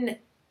been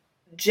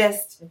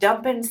just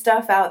dumping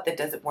stuff out that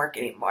doesn't work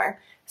anymore.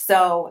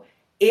 So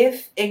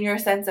if in your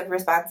sense of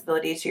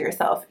responsibility to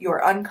yourself,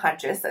 your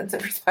unconscious sense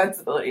of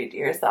responsibility to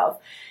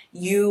yourself,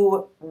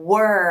 you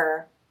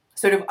were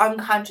sort of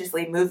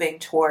unconsciously moving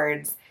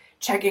towards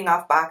checking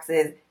off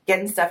boxes,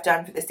 getting stuff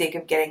done for the sake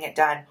of getting it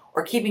done,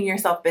 or keeping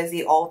yourself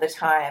busy all the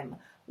time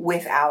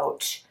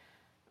without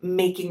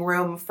making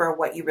room for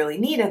what you really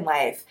need in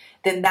life,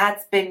 then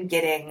that's been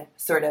getting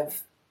sort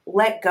of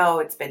let go.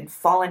 It's been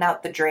falling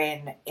out the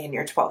drain in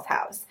your 12th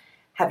house.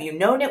 Have you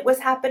known it was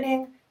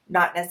happening?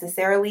 Not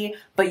necessarily,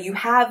 but you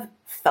have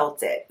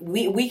felt it.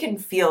 We can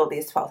feel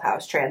these 12th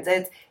house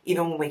transits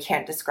even when we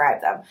can't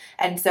describe them.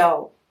 And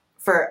so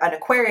for an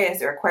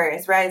Aquarius or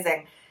Aquarius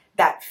rising,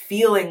 that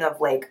feeling of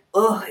like,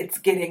 ugh, it's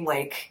getting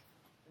like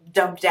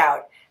dumped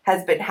out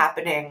has been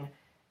happening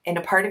in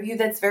a part of you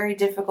that's very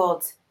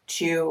difficult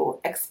to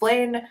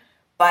explain,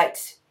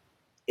 but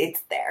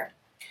it's there.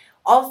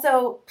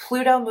 Also,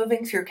 Pluto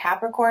moving through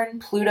Capricorn,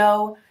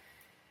 Pluto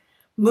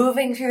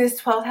moving through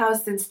this 12th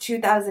house since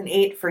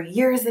 2008 for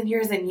years and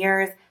years and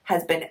years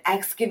has been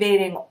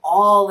excavating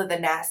all of the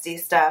nasty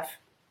stuff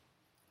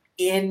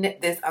in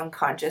this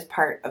unconscious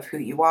part of who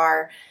you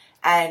are.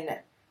 And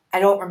I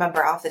don't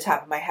remember off the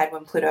top of my head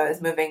when Pluto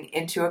is moving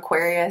into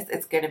Aquarius.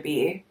 It's going to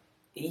be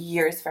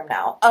years from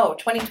now. Oh,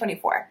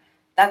 2024.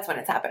 That's when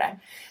it's happening.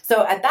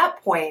 So at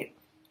that point,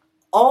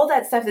 all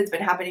that stuff that's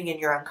been happening in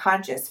your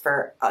unconscious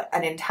for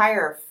an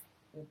entire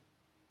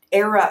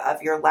era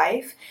of your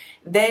life,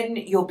 then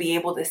you'll be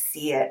able to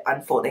see it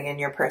unfolding in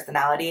your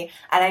personality.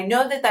 And I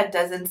know that that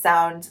doesn't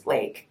sound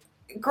like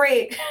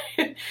great,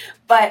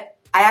 but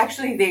I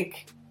actually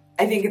think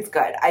it's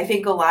good. I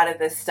think a lot of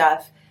this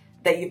stuff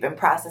that you've been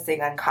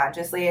processing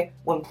unconsciously,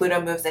 when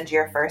Pluto moves into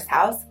your first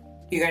house,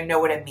 you're going to know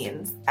what it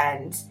means,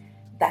 and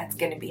that's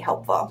going to be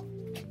helpful.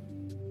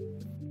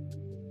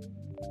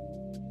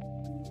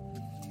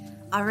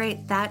 All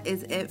right, that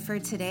is it for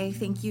today.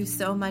 Thank you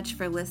so much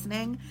for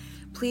listening.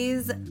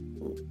 Please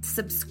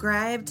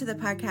subscribe to the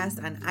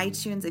podcast on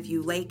iTunes if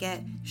you like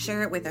it.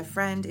 Share it with a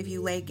friend if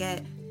you like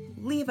it.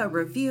 Leave a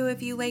review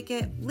if you like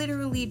it.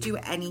 Literally do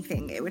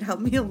anything. It would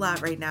help me a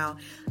lot right now.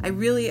 I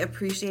really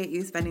appreciate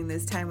you spending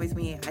this time with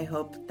me. I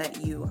hope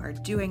that you are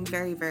doing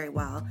very, very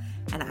well,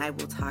 and I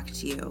will talk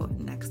to you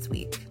next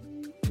week.